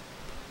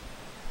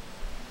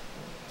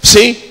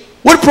 See?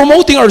 We're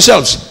promoting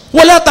ourselves.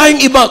 Wala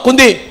tayong iba,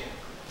 kundi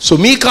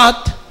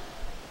sumikat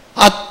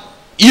at,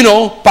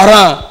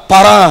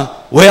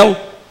 well,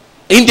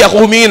 hindi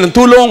ako humingi ng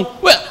tulong.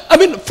 Well,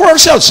 for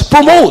ourselves,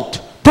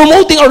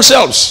 promoting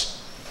ourselves.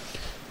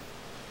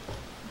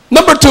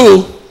 Number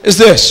two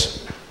is this.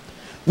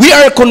 We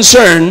are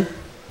concerned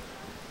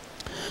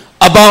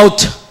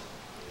about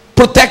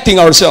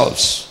protecting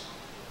ourselves.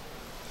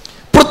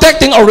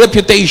 Protecting our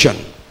reputation.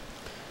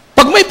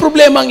 Pag may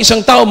problema ang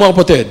isang tao, mga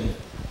kapatid,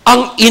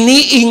 ang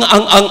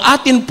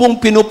atin pong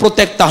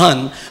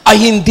pinoprotektahan ay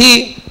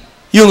hindi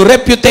yung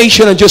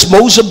reputation na just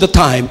most of the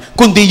time,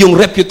 kundi yung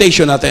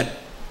reputation natin.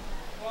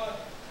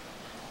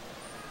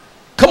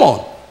 Come on.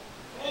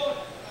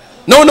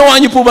 Naunawaan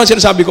niyo po ba ang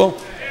sinasabi ko?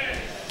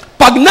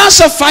 Pag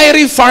nasa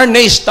fiery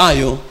furnace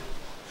tayo,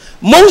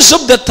 most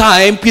of the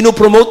time,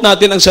 pinopromote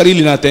natin ang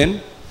sarili natin.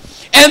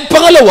 And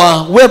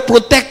pangalawa, we're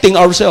protecting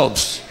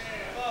ourselves.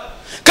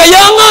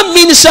 Kaya nga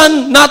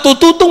minsan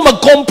natututong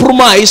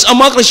mag-compromise ang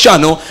mga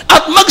Kristiyano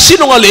at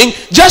magsinungaling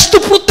just to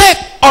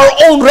protect our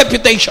own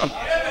reputation.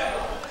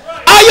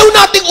 Ayaw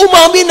nating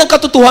umamin ng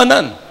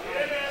katotohanan.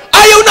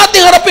 Ayaw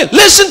nating harapin.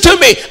 Listen to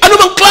me. Ano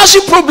bang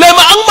klaseng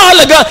problema? Ang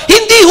mahalaga,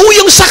 hindi ho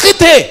yung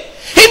sakit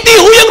Hindi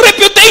ho yung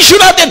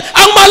reputation natin.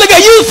 Ang mahalaga,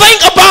 you think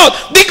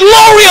about the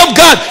glory of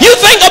God. You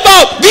think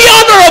about the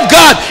honor of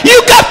God. You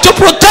got to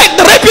protect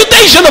the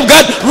reputation of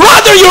God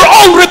rather your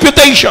own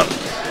reputation.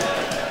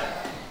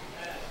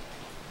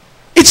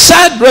 It's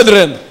sad,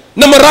 brethren,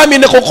 na marami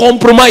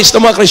nako-compromise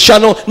ng mga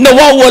Kristiyano,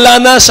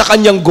 nawawala na sa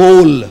kanyang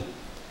goal.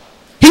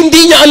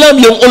 Hindi niya alam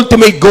yung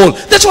ultimate goal.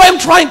 That's why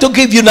I'm trying to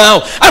give you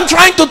now. I'm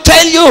trying to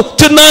tell you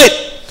tonight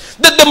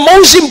that the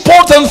most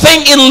important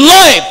thing in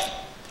life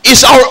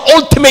is our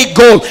ultimate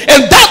goal.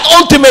 And that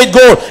ultimate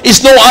goal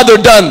is no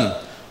other than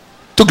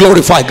to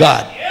glorify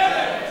God.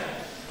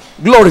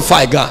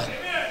 Glorify God.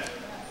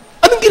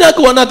 Anong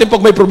ginagawa natin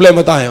pag may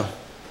problema tayo?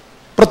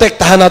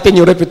 Protektahan natin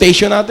yung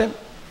reputation natin?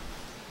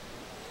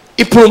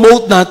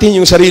 I-promote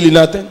natin yung sarili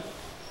natin?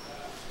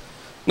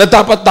 Na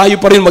dapat tayo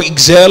pa rin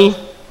mag-excel?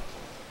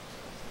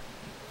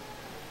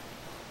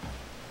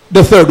 The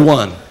third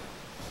one.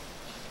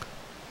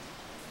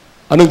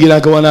 Anong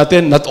ginagawa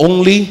natin? Not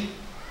only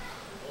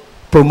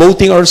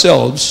promoting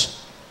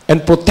ourselves and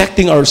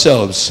protecting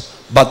ourselves,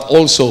 but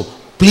also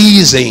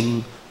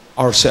pleasing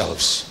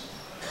ourselves.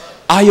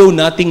 Ayaw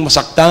nating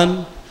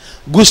masaktan.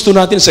 Gusto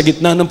natin sa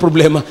gitna ng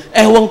problema.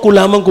 Ewan ko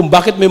lamang kung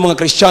bakit may mga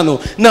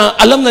Kristiyano na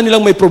alam na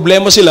nilang may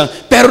problema sila,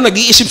 pero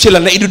nag-iisip sila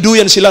na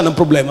iduduyan sila ng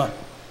problema.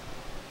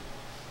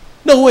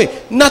 No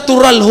way.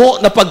 Natural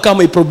ho na pagka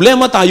may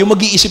problema tayo,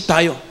 mag-iisip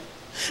tayo.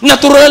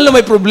 Natural na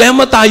may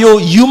problema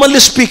tayo, humanly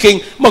speaking,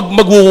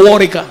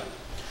 mag-worry ka.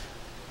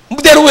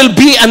 There will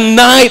be a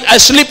night, a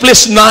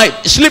sleepless night.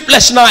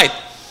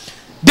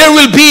 There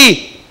will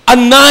be a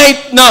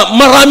night na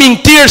maraming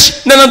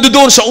tears na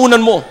nandoon sa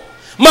unan mo.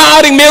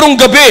 Maaring merong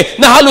gabi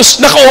na halos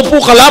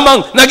nakaupo ka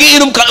lamang,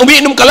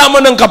 umiinom ka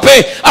lamang ng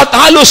kape, at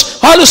halos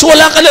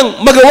wala ka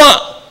nang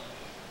magawa.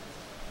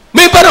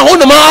 May panahon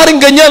na maaring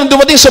ganyan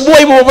dumating sa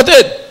buhay mo,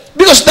 kapatid.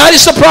 Because that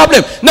is the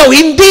problem. Now,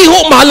 hindi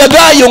ho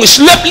mahalaga yung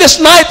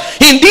sleepless night,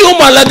 hindi ho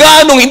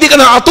mahalaga nung hindi ka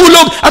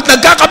nakatulog at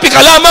nagkakape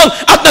ka lamang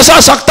at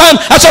nasasaktan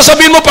at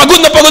sasabihin mo,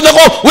 pagod na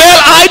ako. Well,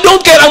 I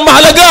don't care. Ang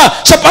mahalaga,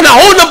 sa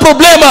panahon ng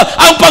problema,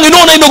 ang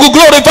Panginoon ay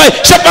nag-glorify.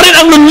 Siya pa rin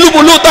ang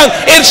lumulutang.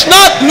 It's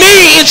not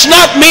me. It's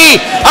not me.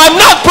 I'm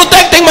not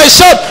protecting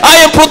myself.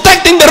 I am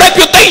protecting the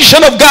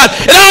reputation of God.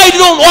 And I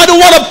don't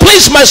want to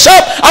please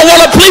myself. I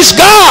want to please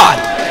God.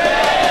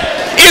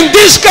 In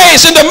this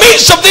case, in the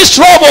midst of this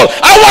trouble,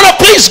 I want to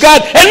please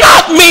God and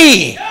not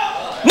me.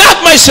 Not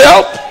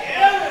myself.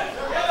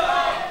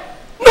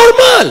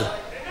 Normal.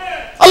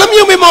 Alam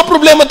niyo, may mga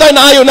problema tayo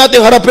na ayaw natin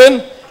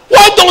harapin.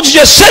 Why don't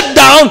you just sit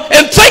down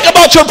and think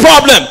about your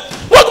problem?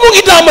 Huwag mong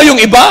idama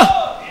yung iba.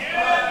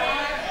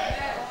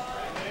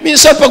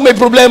 Minsan pag may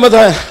problema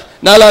tayo,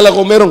 naalala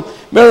ko,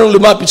 merong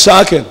lumapit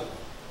sa akin.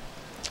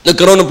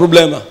 Nagkaroon ng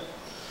problema.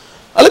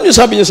 Alam niyo,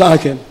 sabi niya sa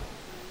akin,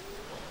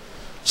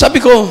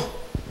 sabi ko,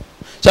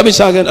 Sabi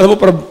sa akin, alam mo,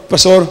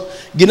 Pastor,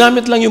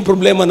 ginamit lang yung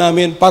problema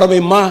namin para may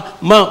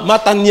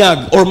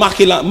matanyag or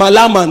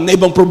malaman na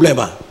ibang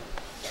problema.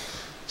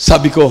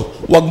 Sabi ko,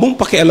 huwag mong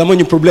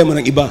pakialaman yung problema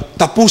ng iba.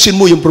 Tapusin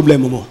mo yung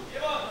problema mo.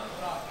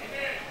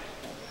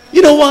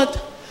 You know what?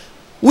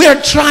 We are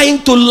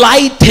trying to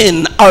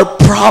lighten our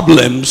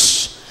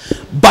problems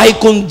by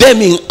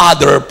condemning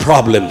other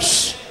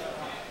problems.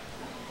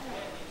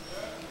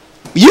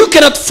 You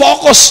cannot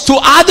focus to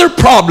other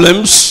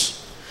problems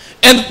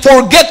and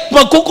forget,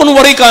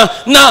 magkukunwari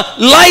ka na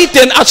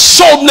lighten at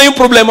solve na yung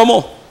problema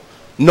mo.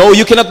 No,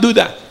 you cannot do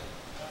that.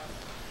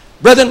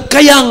 Brethren,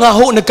 kaya nga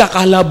ho,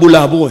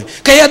 nagkakalabo-labo eh.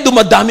 Kaya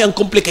dumadami ang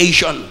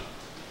complication.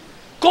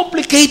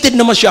 Complicated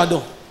na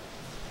masyado.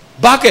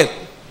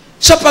 Bakit?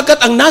 Sapagkat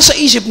ang nasa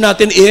isip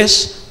natin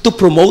is to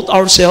promote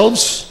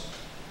ourselves,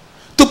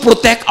 to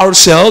protect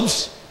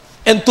ourselves,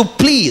 and to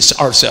please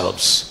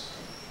ourselves.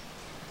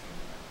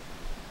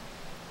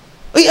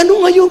 Ay,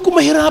 ano ngayon kung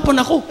mahirapan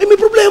ako? May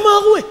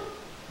problema ako eh.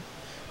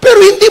 Pero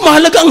hindi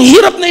mahalaga ang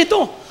hirap na ito.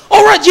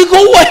 Alright, you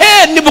go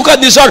ahead,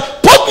 Nebuchadnezzar.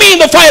 Put me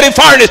in the fiery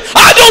furnace.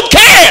 I don't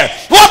care.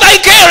 What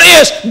I care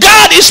is,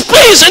 God is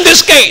pleased in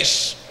this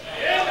case.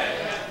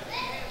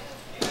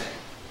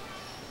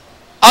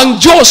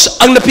 Ang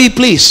Diyos ang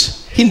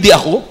napi-please, hindi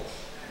ako.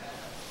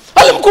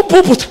 Alam ko,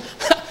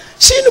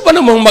 sino ba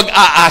namang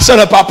mag-aasa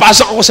na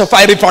papasok ako sa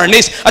fiery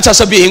furnace at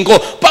sasabihin ko,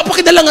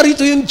 papakita lang nga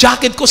rito yung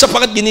jacket ko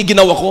sapagkat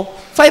giniginaw ako.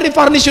 Fiery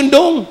furnace yun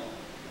dong.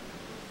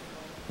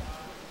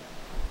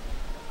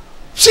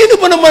 Sino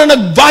ba naman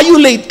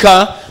nag-violate ka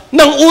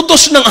ng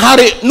utos ng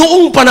hari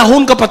noong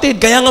panahon, kapatid?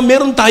 Kaya nga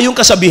meron tayong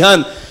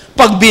kasabihan,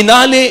 pag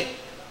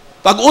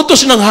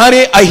utos ng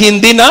hari ay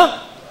hindi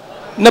na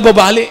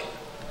nababali.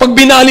 Pag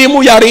binali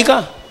mo, yari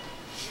ka.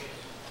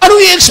 Ano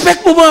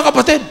i-expect mo, mga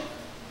kapatid?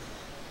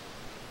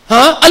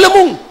 Ha? Alam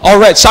mo,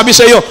 alright, sabi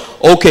sa iyo,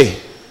 okay,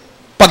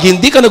 pag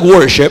hindi ka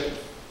nag-worship,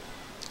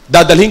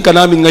 dadalhin ka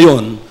namin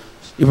ngayon,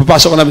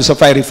 ipapasok ka namin sa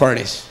fiery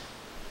furnace.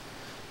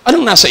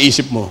 Anong nasa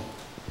isip mo?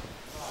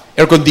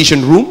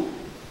 Air-conditioned room?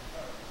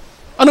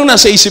 Anong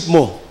nasa isip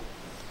mo?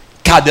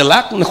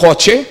 Cadillac na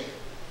kotse?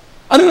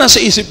 Anong nasa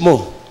isip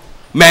mo?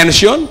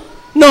 Mansion?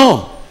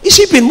 No.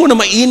 Isipin mo na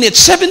mainit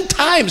 7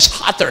 times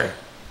hotter.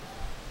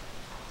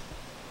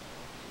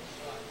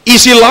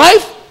 Easy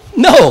life?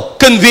 No.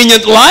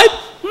 Convenient life?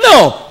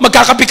 No.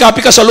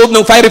 Magkakapi-kapi ka sa loob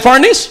ng fiery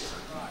furnace?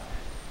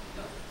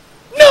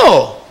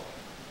 No.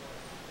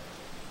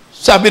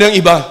 Sabi ng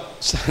iba,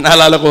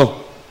 naalala ko,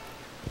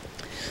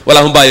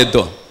 wala akong bayad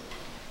to.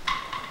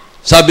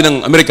 Sabi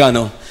ng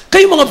Amerikano,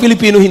 kayo mga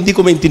Pilipino hindi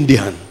ko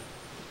maintindihan.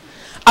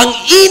 Ang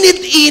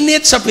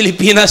init-init sa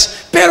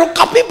Pilipinas, pero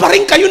kape pa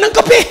rin kayo ng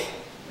kape.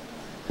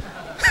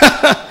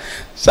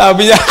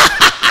 Sabi niya,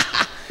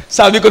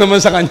 sabi ko naman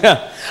sa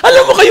kanya,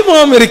 alam mo kayo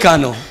mga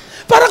Amerikano,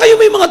 para kayo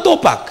may mga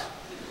topak.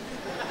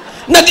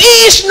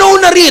 Nag-i-snow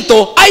na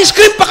rito, ice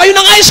cream pa kayo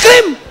ng ice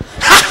cream.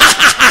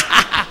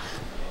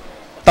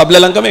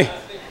 Tabla lang kami.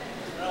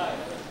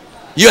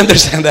 You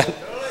understand that?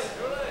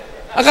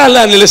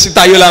 Akala nila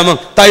tayo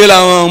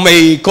lamang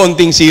may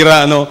konting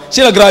sira, ano?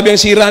 Sila grabe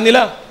ang sira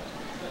nila.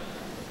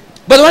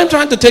 But what I'm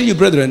trying to tell you,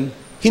 brethren,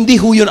 hindi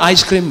ho yun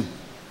ice cream.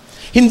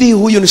 Hindi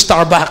ho yun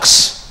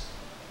Starbucks.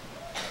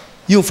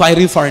 Yung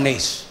fiery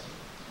furnace.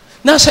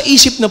 Nasa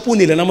isip na po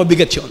nila na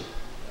mabigat yun.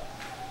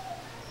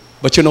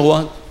 But you know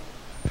what?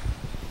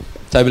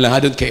 Sabi lang, I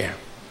don't care.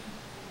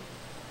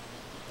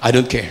 I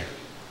don't care.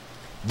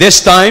 This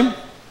time,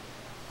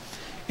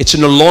 it's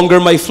no longer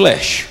my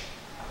flesh.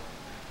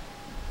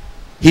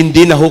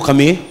 Hindi na ho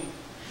kami,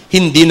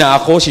 hindi na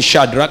ako si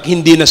Shadrach,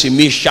 hindi na si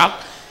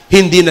Meshach,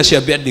 hindi na si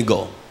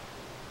Abednego.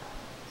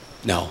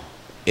 No,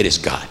 it is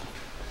God.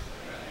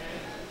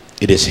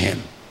 It is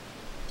Him.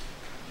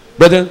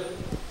 Brother,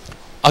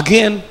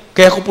 again,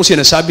 kaya ko po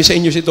sinasabi sa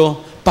inyo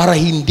ito, para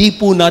hindi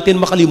po natin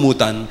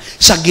makalimutan,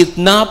 sa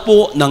gitna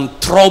po ng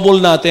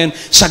trouble natin,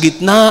 sa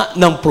gitna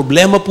ng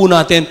problema po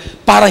natin,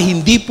 para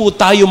hindi po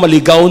tayo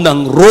maligaw ng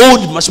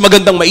road, mas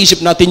magandang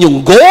maisip natin yung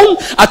goal,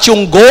 at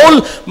yung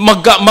goal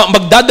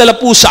magdadala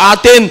po sa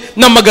atin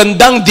ng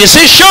magandang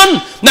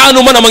decision na ano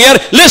man ang mangyari.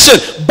 Listen,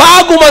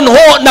 bago man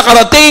ho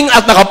nakarating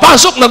at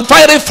nakapasok ng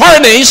fiery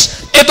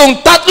furnace,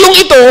 itong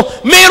tatlong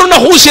ito, meron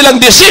na ho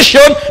silang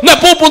decision na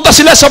pupunta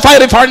sila sa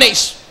fiery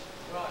furnace.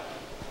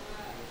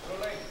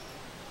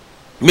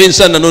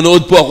 Minsan,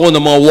 nanonood po ako ng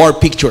mga war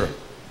picture.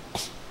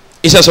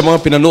 Isa sa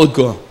mga pinanood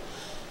ko,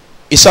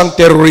 isang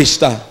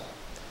terorista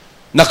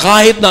na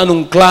kahit na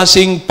anong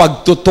klaseng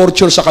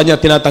pagtutorture sa kanya,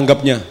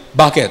 tinatanggap niya.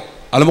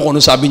 Bakit? Alam mo kung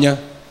anong sabi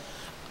niya?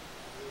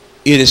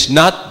 It is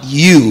not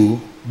you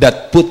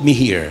that put me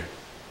here.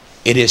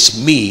 It is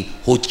me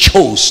who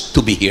chose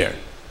to be here.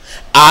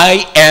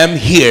 I am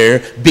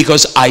here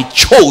because I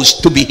chose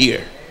to be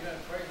here.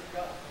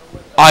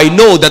 I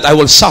know that I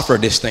will suffer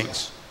these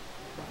things.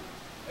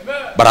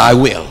 But I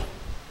will.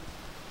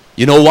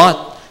 You know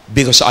what?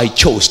 Because I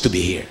chose to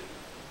be here.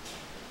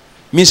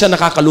 Minsan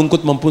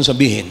nakakalungkot man po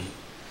sabihin,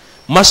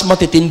 mas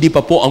matitindi pa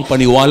po ang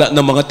paniwala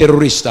ng mga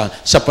terorista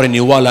sa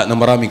paniniwala ng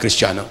maraming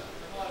Kristiyano.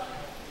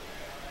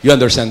 You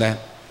understand that?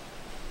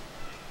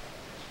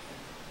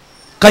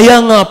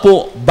 Kaya nga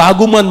po,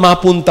 bago man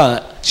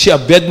mapunta si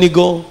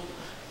Abednego,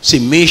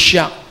 si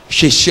Meshach,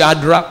 si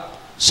Shadrach,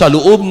 sa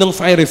loob ng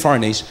fiery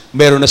furnace,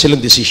 meron na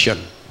silang decision.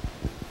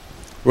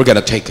 We're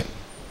gonna take it.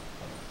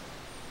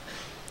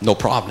 No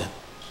problem.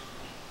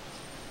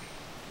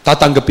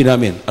 Tatanggapin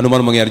namin ano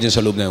man mangyari dyan sa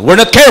loob na yun. We're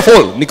not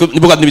careful,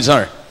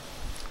 Nebuchadnezzar.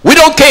 We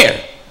don't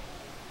care.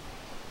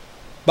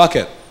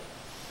 Bakit?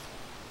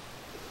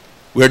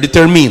 We're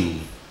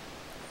determined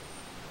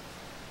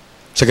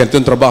sa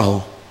ganitong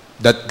trabaho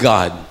that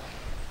God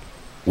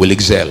will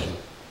excel.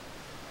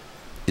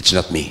 It's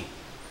not me.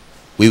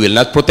 We will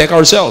not protect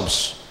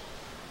ourselves,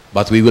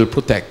 but we will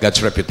protect God's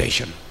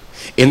reputation.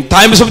 In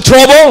times of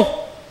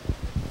trouble,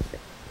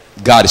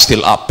 God is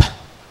still up.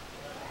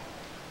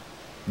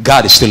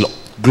 God is still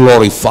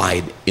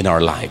glorified in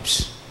our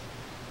lives.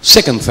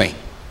 Second thing.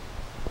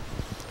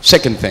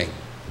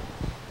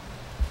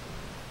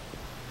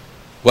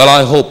 Well,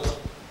 I hope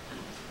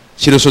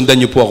sinusundan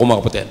niyo po ako,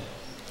 mga kapatid.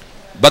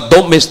 But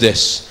don't miss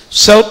this.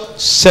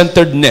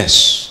 Self-centeredness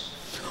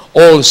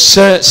or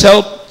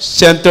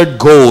self-centered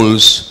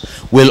goals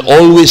will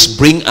always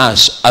bring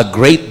us a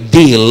great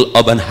deal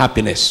of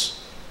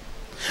unhappiness.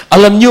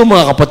 Alam niyo,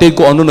 mga kapatid,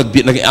 kung ano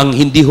ang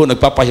hindi ho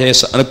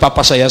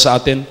nagpapasaya sa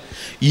atin?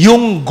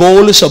 Yung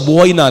goal sa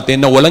buhay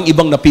natin na walang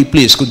ibang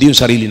napiplease kundi yung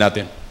sarili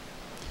natin.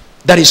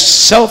 That is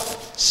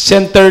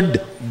self-centered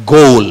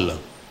goal.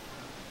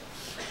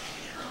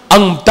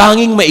 Ang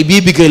tanging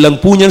maibibigay lang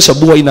po niyan sa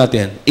buhay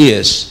natin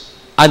is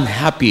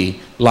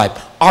unhappy life.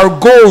 Our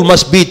goal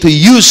must be to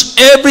use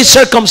every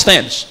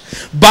circumstance.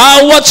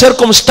 Bawat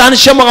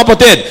circumstansya, mga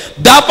kapatid,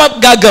 dapat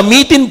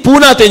gagamitin po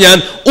natin yan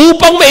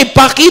upang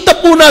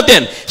maipakita po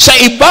natin sa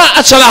iba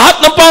at sa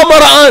lahat ng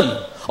pamamaraan.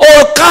 Or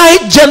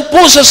kahit dyan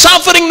po sa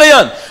suffering na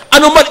yan,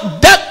 ano man,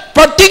 that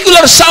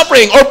particular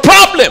suffering or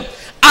problem,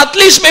 at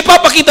least may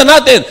papakita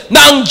natin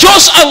na ang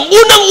Diyos ang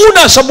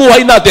unang-una sa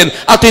buhay natin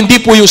at hindi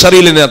po yung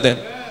sarili natin.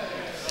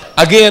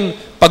 Again,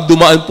 pag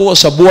dumaan po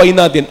sa buhay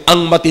natin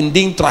ang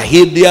matinding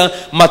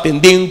trahedya,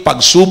 matinding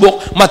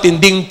pagsubok,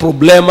 matinding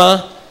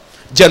problema,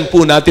 dyan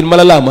po natin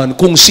malalaman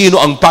kung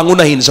sino ang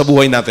pangunahin sa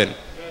buhay natin.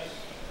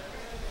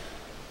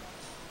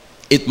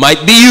 It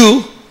might be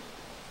you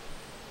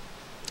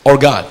or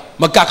God.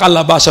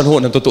 Magkakalabasan ho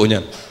ng totoo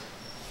niyan.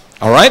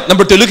 Alright?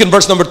 Number 2, look in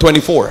verse number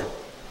 24.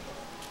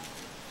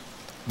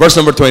 Verse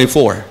number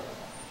 24.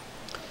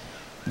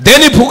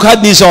 Then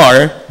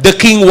Nebuchadnezzar, the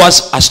king,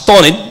 was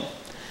astonished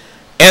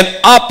and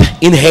up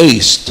in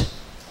haste.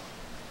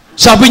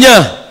 Sabi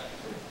niya,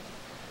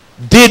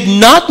 did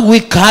not we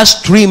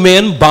cast 3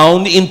 men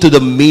bound into the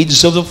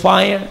midst of the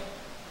fire?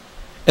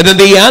 And then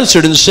they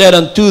answered and said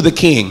unto the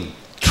king,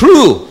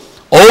 True,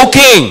 O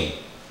king.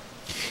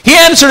 He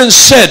answered and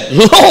said,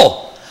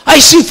 Lo, I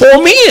see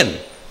 4 men,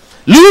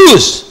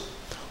 loose,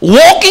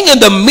 walking in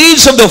the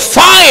midst of the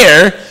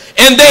fire,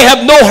 and they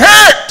have no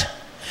hurt.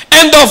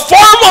 And the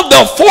form of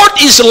the fourth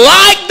is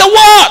like the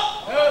what?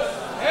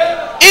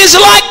 Is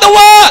like the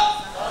what?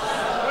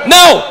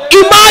 Now,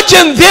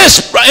 imagine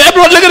this.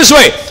 Everyone, look at this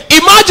way.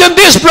 Imagine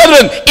this,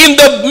 brethren, in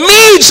the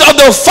midst of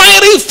the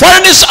fiery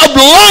furnace of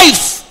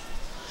life.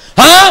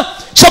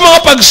 Sa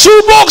mga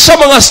pagsubok, sa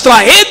mga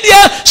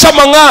trahedya, sa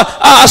mga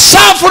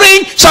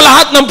suffering, sa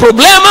lahat ng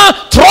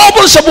problema,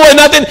 trouble sa buhay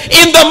natin,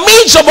 in the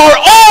midst of our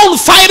own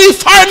fiery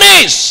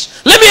furnace.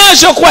 Let me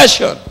ask you a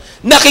question.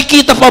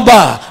 Nakikita pa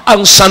ba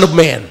ang Son of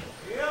Man?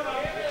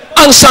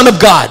 Ang Son of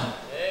God?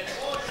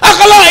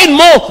 Akalain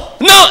mo,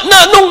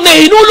 nung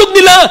nahinulog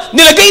nila,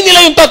 nilagay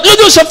nila yung tatlo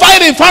doon sa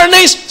fiery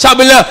furnace,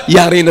 sabi nila,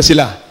 yari na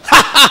sila.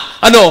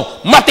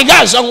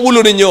 Matigas ang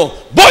ulo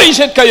ninyo.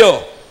 Bullshit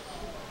kayo.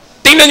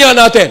 Tingnan niyo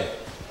natin.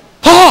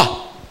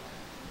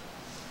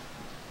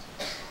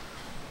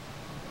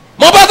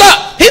 Mga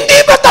bata, hindi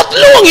ba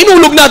tatlo ang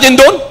hinulog natin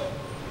doon?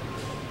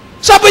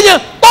 Sabi niya,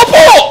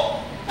 opo,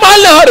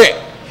 mahal na hari.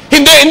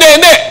 Hindi.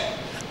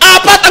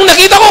 4 ang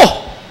nakita ko.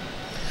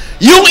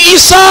 Yung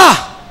isa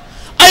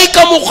ay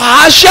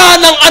kamukha siya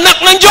ng anak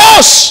ng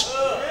Diyos.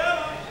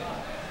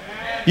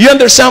 You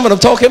understand what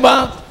I'm talking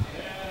about?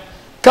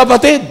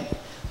 Kapatid,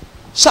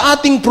 sa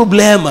ating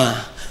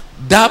problema,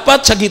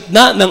 dapat sa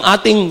gitna ng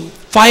ating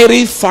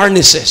fiery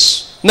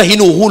furnaces na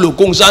hinuhulog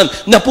kung saan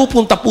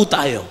napupunta po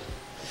tayo,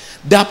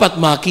 dapat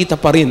makita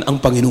pa rin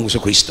ang Panginoong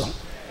Kristo.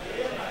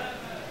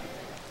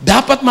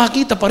 Dapat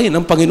makita pa rin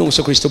ang Panginoong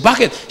Kristo.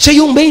 Bakit?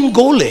 Siya yung main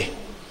goal eh.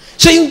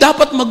 Siya yung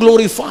dapat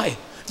mag-glorify.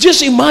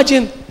 Just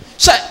imagine,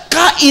 sa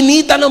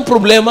kainitan ng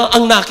problema,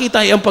 ang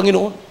nakita ay ang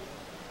Panginoon.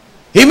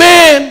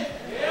 Amen!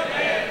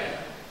 Amen!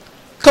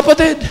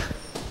 Kapatid,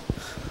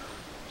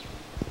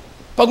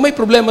 pag may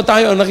problema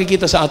tayo, ang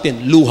nakikita sa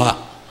atin, luha.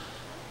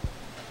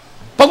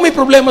 Pag may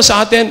problema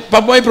sa atin,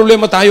 pag may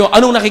problema tayo,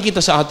 anong nakikita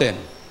sa atin?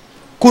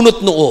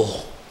 Kunot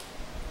noo.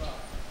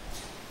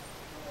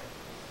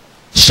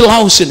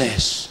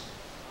 Slousiness.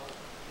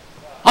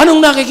 Anong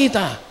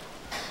nakikita?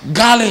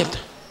 Galit.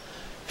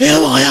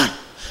 Mga yan.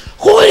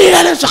 Kung hindi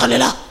nalang sa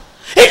kanila,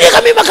 hindi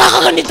kami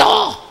magkakaganito.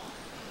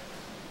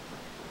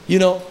 You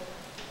know,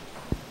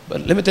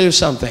 but let me tell you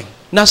something.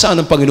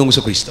 Nasaan ang Panginoong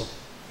Kristo?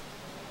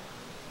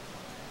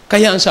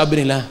 Kaya ang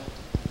sabi nila,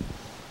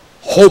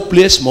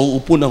 hopeless,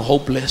 mauupo ng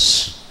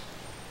hopeless.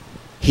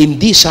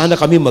 Hindi sana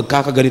kami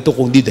magkakaganito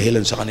kung di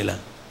dahilan sa kanila.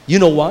 You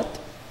know what?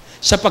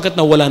 Sapagkat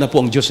nawala na po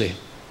ang Diyos eh.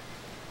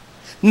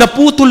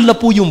 Naputol na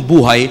po yung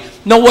buhay,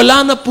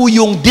 nawala na po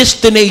yung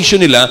destination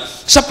nila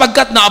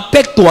sapagkat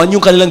naapektuhan yung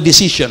kanilang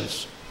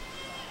decisions.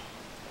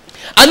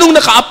 Anong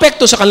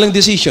nakaapekto sa kanilang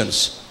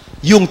decisions?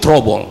 Yung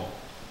trouble.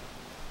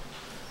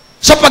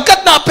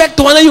 Sapagkat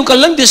naapektuhan na yung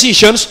kanilang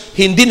decisions,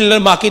 hindi nila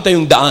makita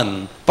yung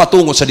daan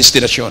patungo sa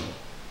destinasyon.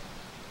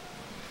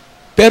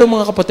 Pero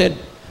mga kapatid,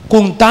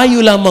 kung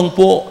tayo lamang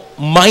po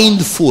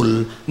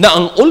mindful na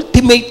ang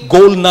ultimate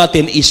goal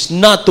natin is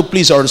not to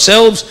please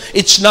ourselves,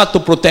 it's not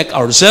to protect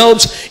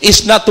ourselves,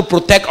 it's not to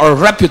protect our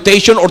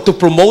reputation or to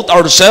promote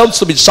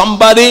ourselves to be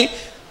somebody,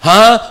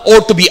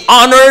 or to be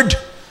honored.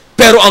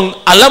 Pero ang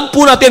alam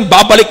po natin,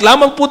 babalik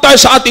lamang po tayo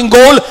sa ating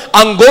goal.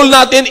 Ang goal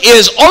natin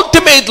is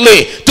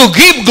ultimately to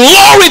give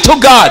glory to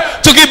God,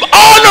 to give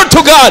honor to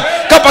God.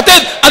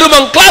 Kapatid,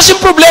 anumang klaseng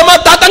problema,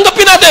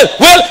 tatanggapin natin.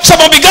 Well, sa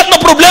mabigat na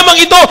problemang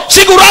ito,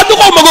 sigurado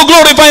ko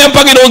mag-glorify ang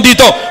Panginoon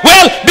dito.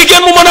 Well,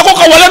 bigyan mo man ako,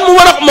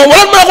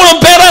 mawalan man ako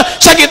ng pera,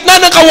 sa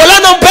gitna ng kawalan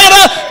ng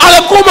pera,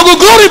 alam ko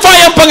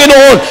mag-glorify ang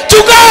Panginoon. To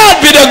God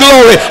be the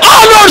glory.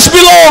 Honors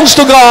belongs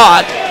to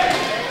God.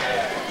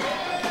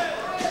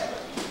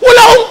 Wala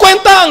akong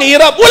kwenta ang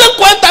hirap. Walang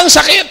kwenta ang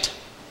sakit.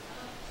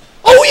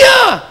 Oh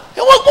yeah.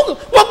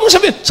 Huwag mong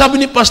sabihin. Sabi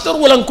ni Pastor,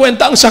 walang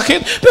kwenta ang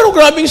sakit. Pero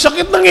grabing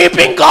sakit ng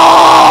ngipin ka.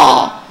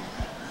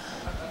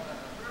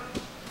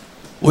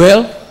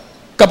 Well,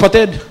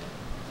 kapatid,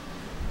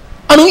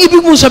 anong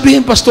ibig mong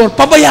sabihin, Pastor?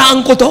 Pabayaan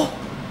ko to?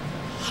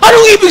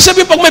 Anong ibig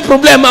sabihin pag may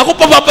problema ako,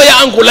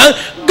 papabayaan ko lang?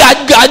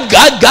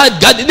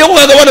 God. Hindi ako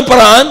gagawa ng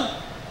paraan?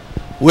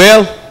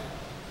 Well,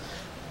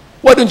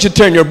 why don't you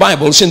turn your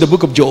Bibles in the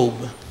book of Job?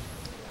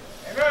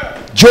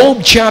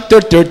 Job chapter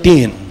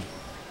 13.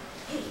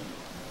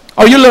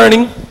 Are you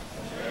learning?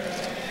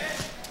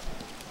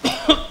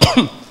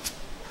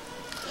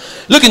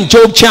 Look in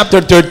Job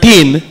chapter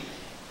 13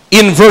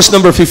 in verse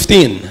number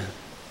 15.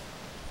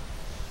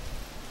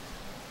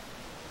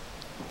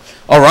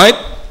 Alright?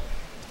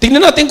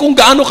 Tingnan natin kung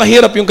gaano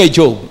kahirap yung kay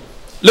Job.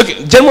 Look,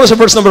 dyan muna sa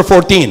verse number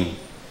 14.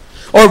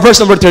 Or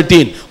verse number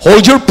 13.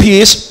 Hold your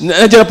peace.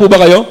 Nandiyan na po ba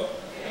kayo?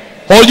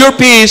 Hold your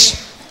peace.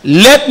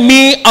 Let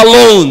me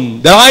alone,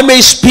 that I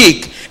may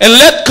speak, and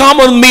let come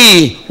on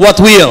me what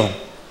will.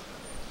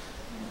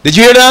 Did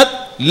you hear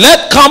that?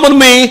 Let come on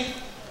me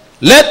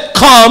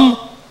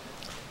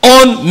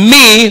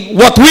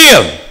what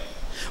will.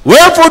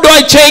 Wherefore do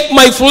I take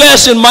my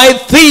flesh in my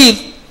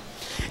teeth,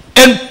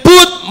 and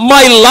put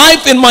my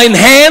life in mine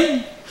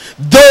hand?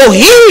 Though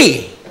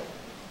he,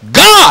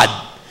 God,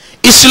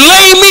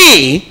 slay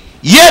me,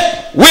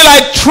 yet will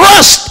I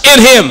trust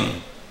in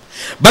him.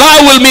 But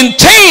I will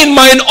maintain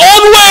mine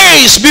own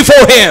ways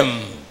before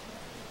him.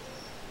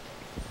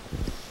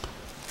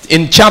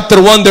 In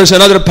chapter 1, there's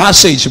another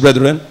passage,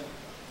 brethren.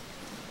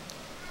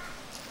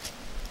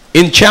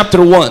 In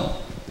chapter 1.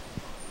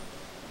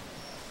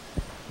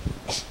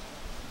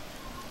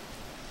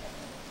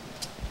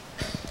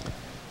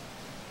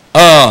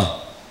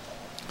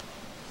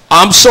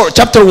 I'm sorry,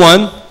 chapter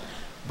 1,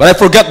 but I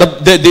forgot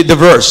the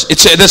verse. It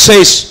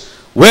says,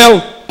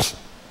 well,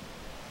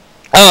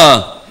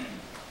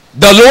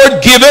 the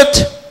Lord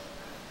giveth,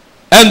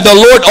 and the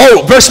Lord,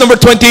 verse number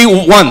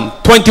 21.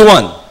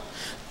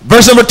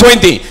 Verse number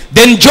 20.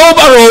 Then Job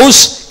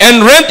arose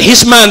and rent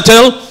his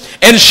mantle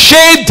and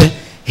shaved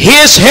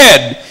his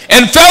head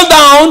and fell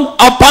down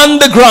upon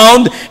the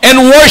ground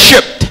and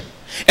worshipped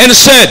and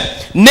said,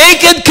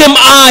 Naked came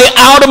I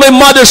out of my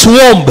mother's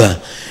womb,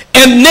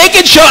 and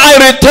naked shall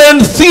I return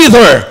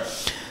thither.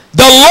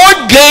 The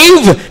Lord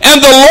gave,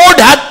 and the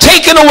Lord hath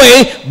taken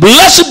away.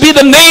 Blessed be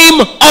the name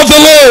of the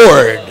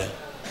Lord.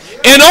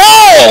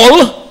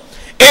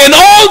 In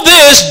all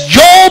this,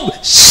 Job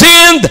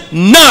sinned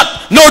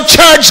not, nor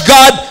charged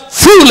God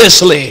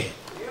foolishly.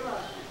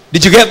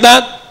 Did you get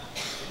that?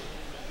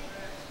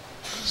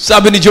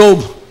 Sabi ni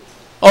Job,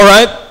 all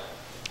right,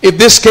 if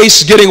this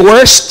case is getting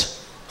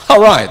worse,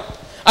 all right.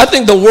 I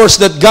think the worst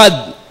that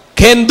God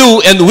can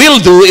do and will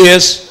do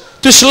is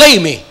to slay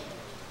me.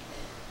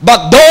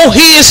 But though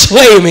he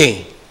slay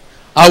me,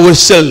 I will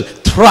still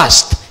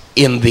trust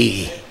in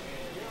thee.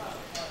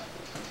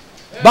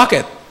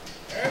 Bakit?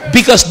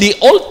 Because the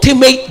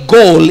ultimate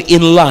goal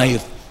in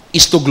life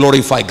is to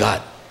glorify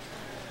God.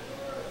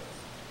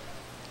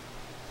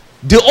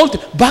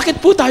 Bakit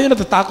po tayo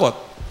natatakot?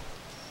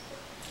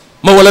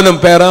 Mawalan ng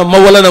pera,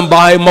 mawalan ng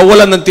bahay,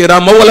 mawalan ng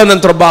tira, mawalan ng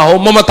trabaho,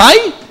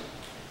 mamatay?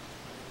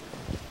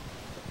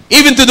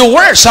 Even to the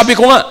worst, sabi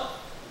ko nga,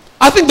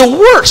 I think the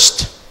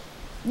worst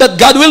that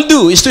God will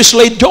do is to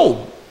slay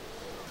Job.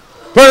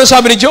 Pero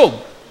sabi ni Job,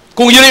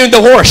 kung yun yung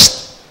the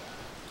worst,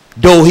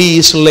 though he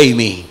slay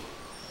me,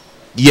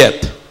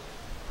 yet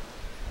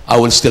I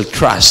will still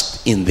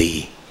trust in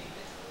thee.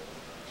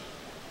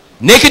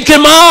 Naked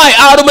came I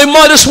out of my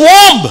mother's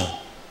womb.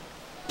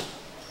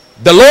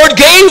 The Lord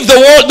gave, the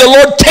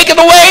Lord take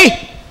it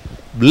away.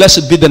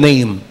 Blessed be the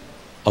name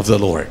of the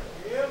Lord.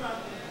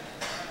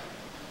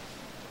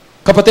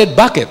 Kapatid,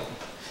 bakit?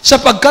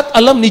 Sapagkat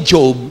alam ni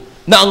Job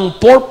na ang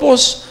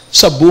purpose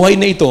sa buhay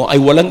na ito ay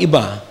walang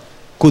iba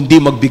kundi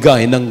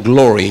magbigay ng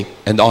glory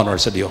and honor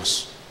sa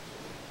Diyos.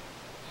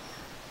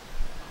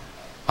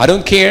 I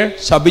don't care,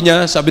 sabi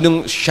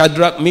ng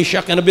Shadrach,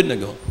 Meshach, and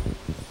Abednego,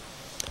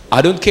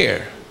 I don't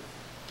care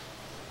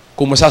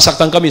kung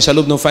masasaktan kami sa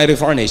loob ng fiery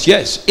furnace.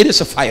 Yes, it is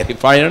a fiery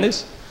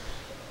furnace.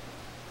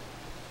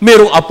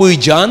 Merong apoy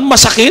dyan,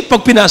 masakit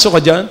pag pinasok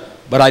ka dyan,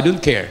 but I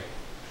don't care.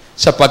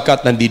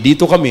 Sapagkat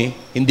nandito kami,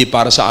 hindi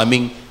para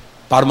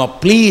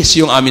ma-please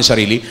yung aming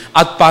sarili,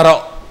 at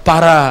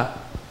para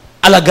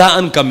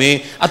alagaan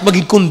kami, at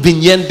maging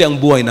konbinyente ang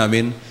buhay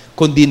namin,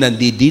 kundi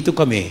nandito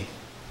kami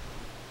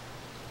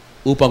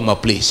upang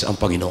ma-please ang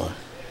Panginoon.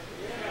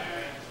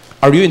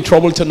 Are you in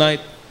trouble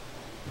tonight?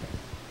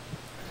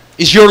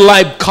 Is your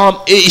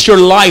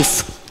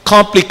life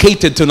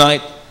complicated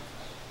tonight?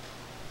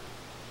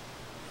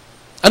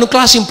 Anong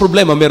klaseng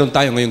problema meron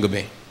tayo ngayong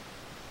gabi?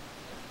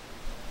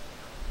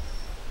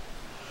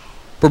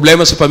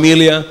 Problema sa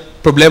pamilya,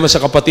 problema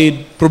sa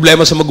kapatid,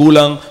 problema sa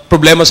magulang,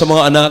 problema sa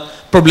mga anak,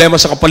 problema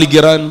sa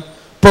kapaligiran,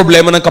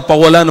 problema ng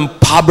kapawalan, ng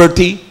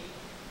poverty.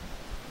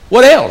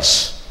 What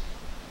else?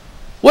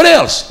 What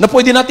else na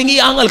pwede nating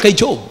iangal kay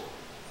Job?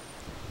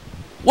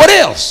 What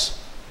else?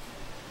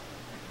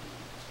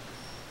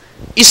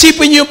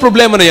 Isipin niyo yung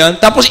problema na yan,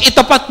 tapos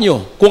itapat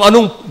niyo kung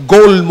anong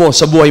goal mo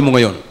sa buhay mo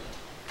ngayon.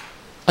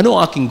 Ano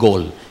ang aking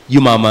goal?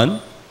 Yumaman?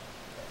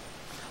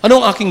 Ano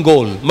ang aking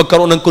goal?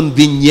 Magkaroon ng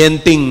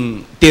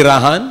convenienting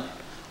tirahan?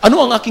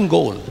 Ano ang aking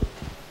goal?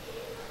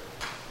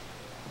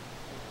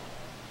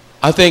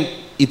 I think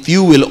if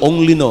you will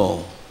only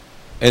know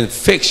and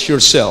fix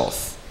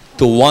yourself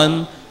to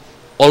one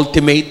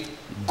ultimate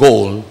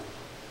goal,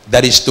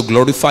 that is to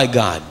glorify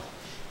God,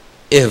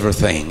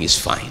 everything is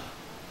fine.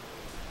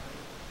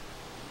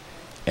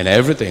 And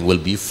everything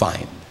will be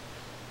fine.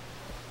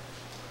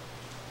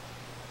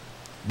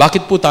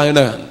 Bakit po tayo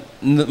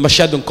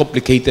masyadong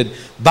complicated?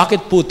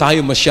 Bakit po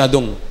tayo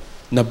masyadong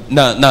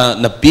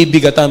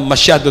nabibigatan,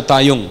 masyado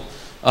tayong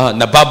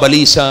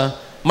nababalisa,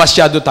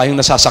 masyado tayong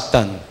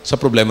nasasaktan sa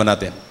problema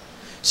natin?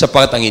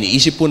 Sapagkat ang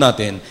iniisip po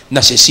natin,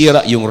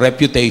 nasisira yung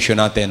reputation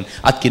natin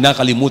at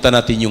kinakalimutan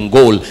natin yung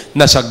goal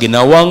na sa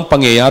ginawang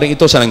pangyayaring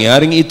ito, sa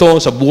nangyayaring ito,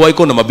 sa buhay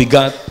ko na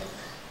mabigat,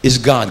 is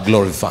God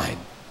glorified.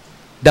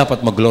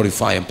 Dapat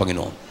mag-glorify ang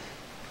Panginoon.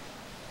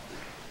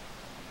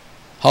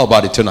 How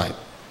about it tonight?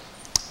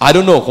 I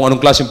don't know kung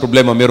anong klaseng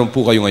problema meron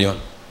po kayo ngayon.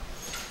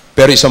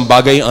 Pero isang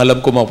bagay ang alam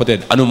ko, mga kapatid,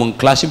 anumang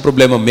klaseng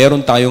problema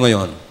meron tayo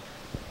ngayon,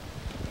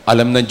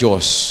 alam ng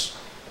Diyos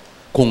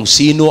kung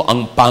sino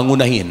ang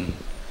pangunahin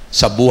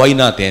sa buhay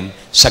natin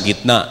sa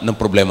gitna ng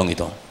problemang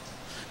ito.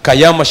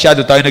 Kaya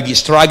masyado tayo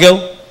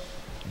nag-struggle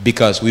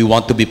because we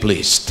want to be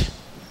pleased.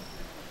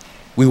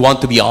 We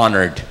want to be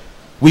honored.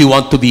 We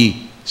want to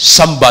be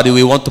somebody.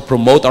 We want to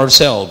promote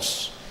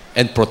ourselves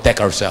and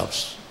protect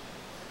ourselves.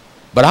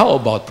 But how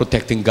about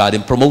protecting God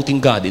and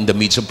promoting God in the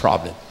midst of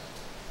problem?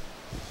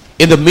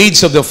 In the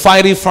midst of the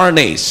fiery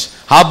furnace,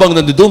 habang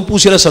nandoon po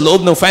sila sa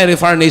loob ng fiery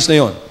furnace na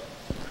yon,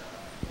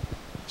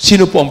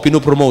 sino po ang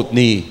pinopromote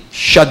ni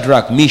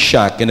Shadrach,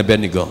 Meshach, and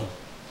Abednego?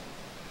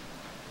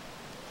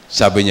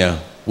 Sabi niya,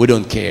 we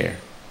don't care.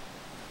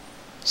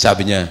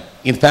 Sabi niya,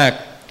 in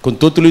fact, kung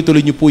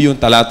tutuloy-tuloy niyo po yung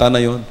talata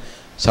na yon,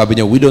 sabi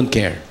niya, we don't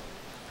care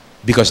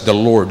because the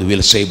Lord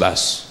will save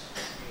us.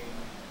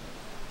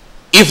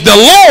 If the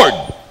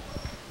Lord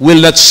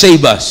will not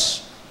save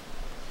us,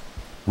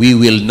 we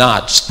will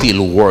not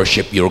still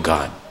worship your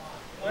God.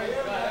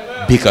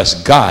 Because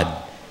God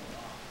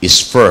is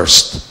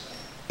first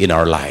in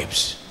our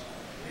lives.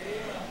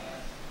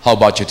 How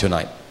about you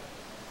tonight?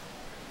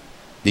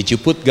 Did you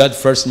put God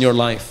first in your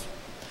life?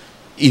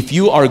 If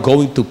you are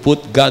going to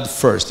put God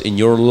first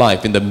in your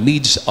life, in the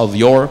midst of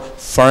your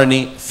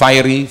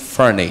fiery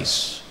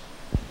furnace,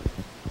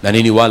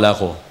 naniniwala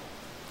ko,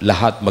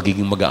 lahat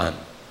magiging magaan.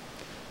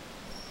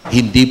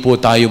 Hindi po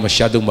tayo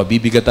masyadong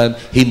mabibigatan,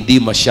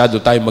 hindi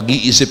masyado tayo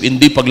mag-iisip,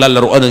 hindi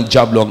paglalaroan ng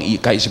diablo ang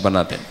kaisipan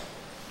natin.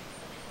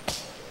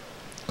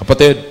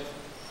 Kapatid,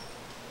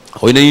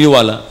 ako'y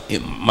naniniwala,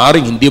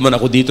 maring hindi man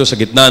ako dito sa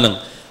gitna ng,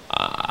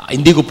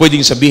 hindi ko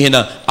pwedeng sabihin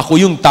na ako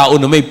yung tao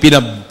na may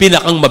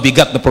pinakang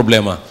mabigat na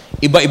problema.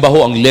 Iba-iba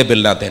ho ang level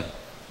natin.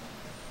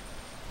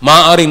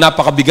 Maaaring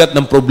napakabigat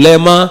ng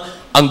problema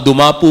ang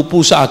dumapo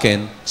po sa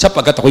akin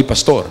sapagkat ako'y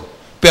pastor.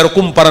 Pero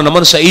kumpara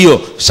naman sa iyo,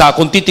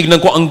 kung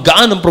titignan ko ang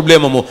gaan ng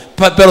problema mo,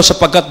 pero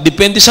sapagkat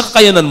depende sa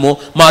kakayanan mo,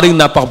 maaaring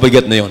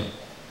napakabigat na yon.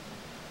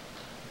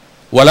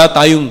 Wala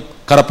tayong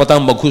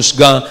karapatang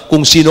maghusga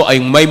kung sino ay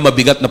may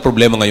mabigat na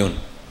problema ngayon.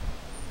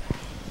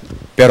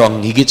 Pero ang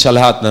higit sa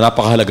lahat na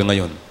napakahalaga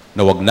ngayon,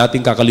 na huwag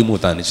nating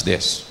kakalimutan is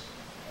this.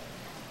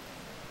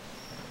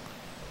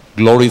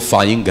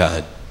 Glorifying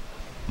God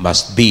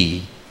must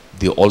be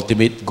the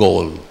ultimate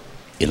goal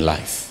in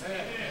life.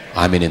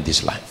 I mean in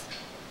this life.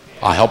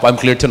 I hope I'm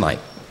clear tonight.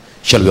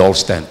 Shall we all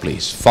stand,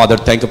 please? Father,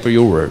 thank you for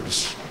your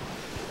words.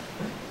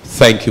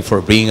 Thank you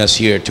for bringing us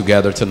here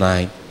together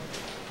tonight.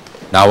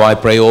 Now I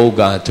pray, oh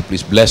God, to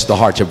please bless the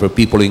hearts of your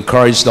people,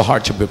 encourage the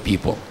hearts of your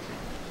people.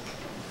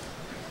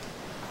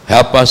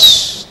 Help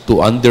us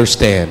to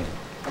understand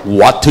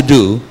what to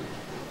do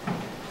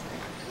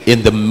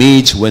in the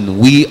midst, when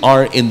we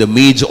are in the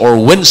midst,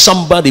 or when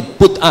somebody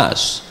put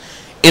us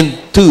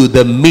into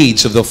the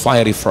midst of the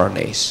fiery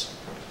furnace.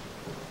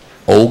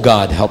 Oh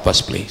God, help us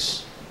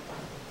please.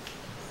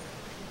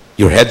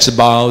 Your heads are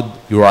bowed,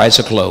 your eyes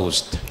are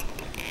closed.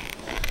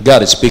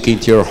 God is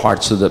speaking to your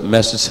heart. So that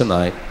message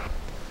tonight,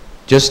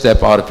 just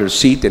step out of your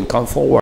seat and come forward.